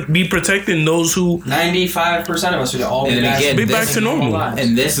 And we'd be protecting those who... 95% of us would all be back to normal.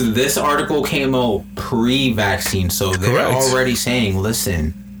 And this article came out pre-vaccine, so they're already saying,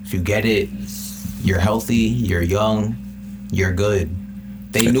 listen, if you get it, you're healthy, you're young, you're good.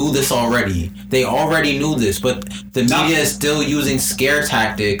 They knew this already. They already knew this, but the media is still using scare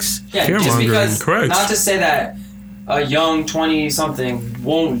tactics. Yeah, just because, not to say that a young 20-something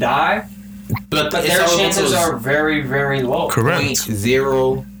won't die, but their chances are very, very low. Correct.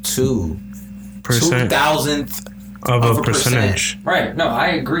 0.02. 2,000th of a percentage. Right. No, I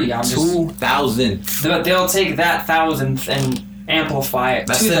agree. I'm 2,000th. But they'll take that 1,000th and amplify it.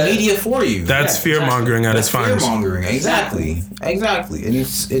 That's the media for you. That's fear-mongering at its finest. Fear-mongering, exactly. And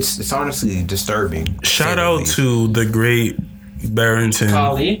it's honestly disturbing. Shout out to the great Barrington.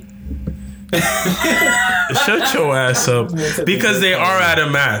 Kali. Shut your ass up, because they are at a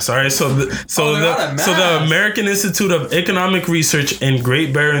mass. All right, so the American Institute of Economic Research in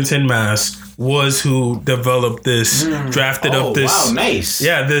Great Barrington, Mass, was who developed this, drafted up this. Wow, nice.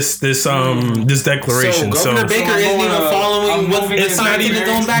 Yeah, this declaration. So Governor Baker isn't even following the science in his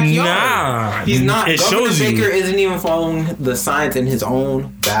own backyard. Nah, he's not. It Governor shows Baker you. isn't even following the science in his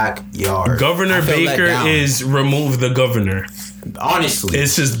own backyard. Governor Baker is remove the governor. Honestly,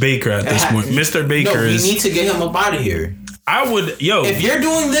 it's just Baker at this point. Mr. Baker we need to get him up out of here. I would, if you're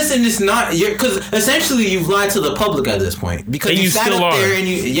doing this and it's not, because essentially you've lied to the public at this point, because you sat up there and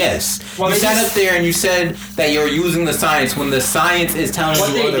you sat up there and you said that you're using the science when the science is telling you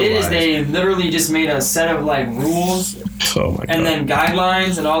otherwise. What they did is they literally just made a set of like rules, and then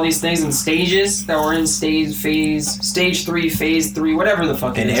guidelines and all these things and stages that were in stage 3, phase 3, whatever the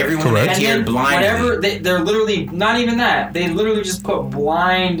fuck. And everyone adhered blindly. Whatever they're literally not even that. They literally just put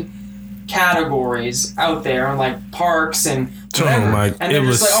blind categories out there on like parks and whatever. And they're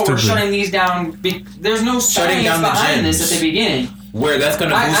just like, we're shutting these down. There's no science behind this at the beginning. Where that's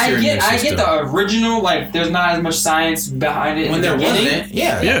going to boost your immune system. I get the original, like, there's not as much science behind it when there wasn't.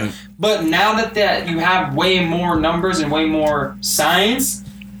 Yeah. But now that you have way more numbers and way more science,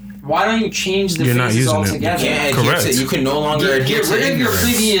 why don't you change the phases altogether? Correct. You can no longer get rid of your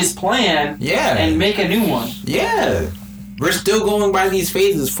previous plan and make a new one. Yeah. We're still going by these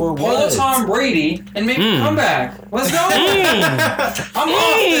phases for what? Pull Tom Brady and make a comeback. Let's go. I'm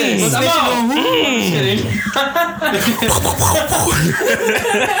off this. I'm out. Just kidding.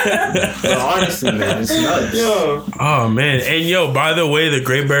 But honestly, man, it's nuts. Oh, man. And by the way, the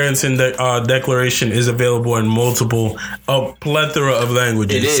Great Barrington Declaration is available in a plethora of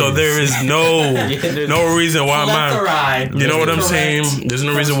languages. So there is no reason why you know what I'm saying? There's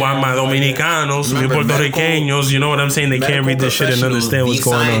no reason why my Dominicanos, mi Puertorriqueños, you know what I'm saying? They can't read this shit and understand what's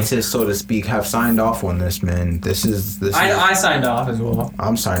going on. Scientists, so to speak, have signed off on this, man. I signed off as well.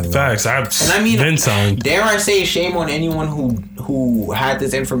 I'm signing Facts. off. I've been signed. Dare I say, shame on anyone who had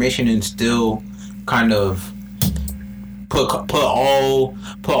this information and still kind of put all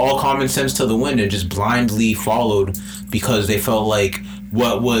common sense to the wind and just blindly followed because they felt like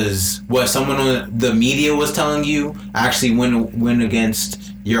what someone on the media was telling you actually went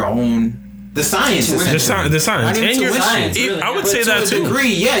against your own. The science. The science. And your science, really. I would say that too. To a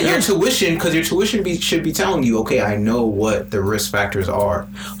degree, your tuition, because your tuition should be telling you, okay, I know what the risk factors are.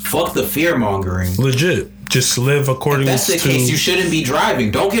 Fuck the fear mongering. Legit. Just live according to... If that's the case, you shouldn't be driving.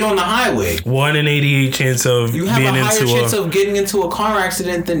 Don't get on the highway. 1 in 88 chance of being into You have a higher chance of getting into a car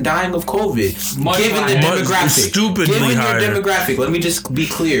accident than dying of COVID. Given the demographic. Stupidly higher. Given your demographic. Let me just be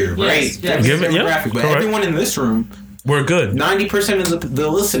clear, right? Yes. Given demographic. But everyone in this room... We're good. 90% of the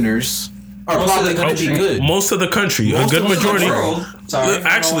listeners... are probably going to be good. Most of the country, a good majority.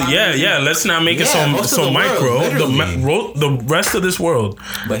 Actually, yeah. Let's not make it so micro. The rest of this world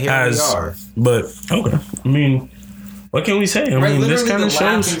but here we are. But okay, I mean, what can we say? I mean, this kind of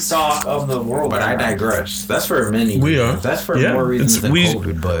shows. Stock of the world. But I digress. That's for many. We are. That's for more reasons than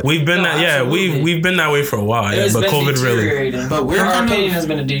COVID. But we've been we've been that way for a while. Yeah, but COVID really. But our opinion has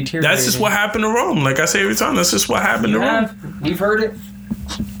been a deteriorating. That's just what happened to Rome. Like I say every time, that's just what happened to Rome. We've heard it.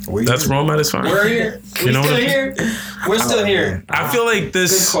 That's Rome at its finest. We're here. We're still here. We're still here. I feel like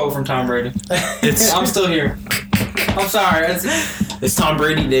this... Good quote from Tom Brady. I'm still here. I'm sorry. It's Tom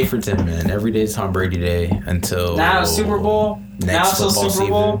Brady Day for Tim, man. Every day is Tom Brady Day until... Now Super Bowl. Next football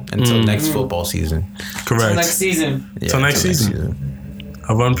season. Until next football season. Correct. Until next season. Until next season.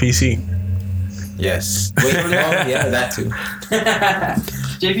 Of UNPC. Yes. Wait, yeah, that too.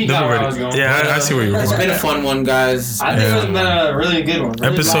 JP got where I was going. Yeah, I see where you're going. It's been a fun one, guys. I think it's been a really good one.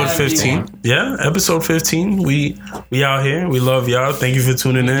 Really episode 15. Yeah, episode 15. We out here. We love y'all. Thank you for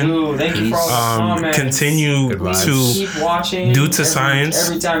tuning in. Dude, thank you for all the comments. Continue to keep watching. Due to science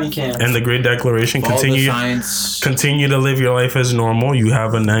every time you can. And the Great Declaration. Continue to live your life as normal. You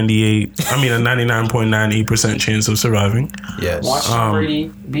have a 99.98% chance of surviving. Yes. Watch Tom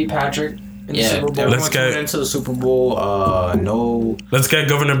Brady beat Patrick. Let's get into the Super Bowl. Let's get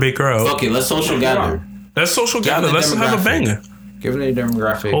Governor Baker out. Okay, let's social gather. Let's have a banger. Given a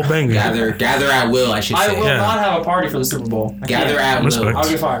demographic. Whole banger. Gather at will, I should say. I will not have a party for the Super Bowl. Gather at will. I'll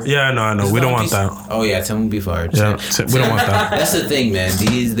get fired. Yeah, I know. We don't want that. Oh yeah, Tim will be fired. Yeah, we don't want that. That's the thing, man.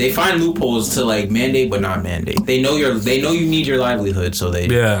 They find loopholes to like mandate but not mandate. They know you need your livelihood, so they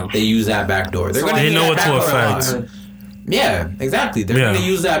use that back door. They know what to affect. Yeah, exactly. They're going to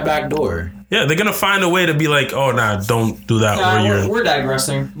use that back door. Yeah, they're going to find a way to be like, oh, don't do that. We're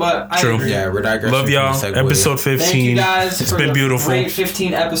digressing, but True. I agree. Yeah, we're digressing. Love y'all. Episode 15. Thank you guys. It's been beautiful. Great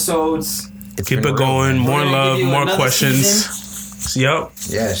 15 episodes. Keep it going. More love, more questions. Yep.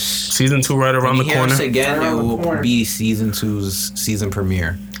 Yes. Season 2 right around the corner. Again, it will be season 2's season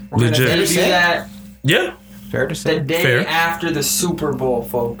premiere. We're going to do that. Yeah. Fair to say. The day after the Super Bowl,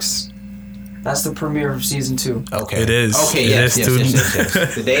 folks. That's the premiere of season 2. Okay. It is. Okay, yes.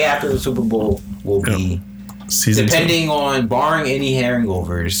 The day after the Super Bowl will be season depending 2. On barring any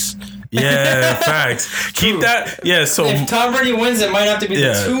hangovers. Yeah, facts. Keep that. Yeah, so if Tom Brady wins, it might have to be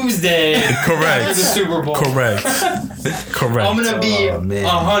the Tuesday correct after the Super Bowl. Correct. I'm gonna be 100.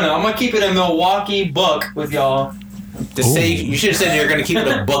 I'm gonna keep it a Milwaukee Buck with y'all. You should have said you're gonna keep it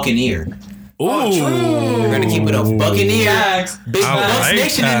a Buccaneer. Ooh, you're gonna keep it a Buccaneer. Facts. Big Bucks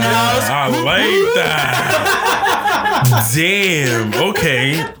Nation in the house. I like that. Damn.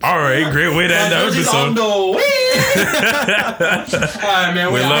 Okay. All right. Great way to end the episode. Alright,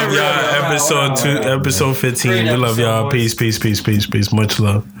 man. We love y'all. Episode 15. We love y'all. Peace. Much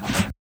love.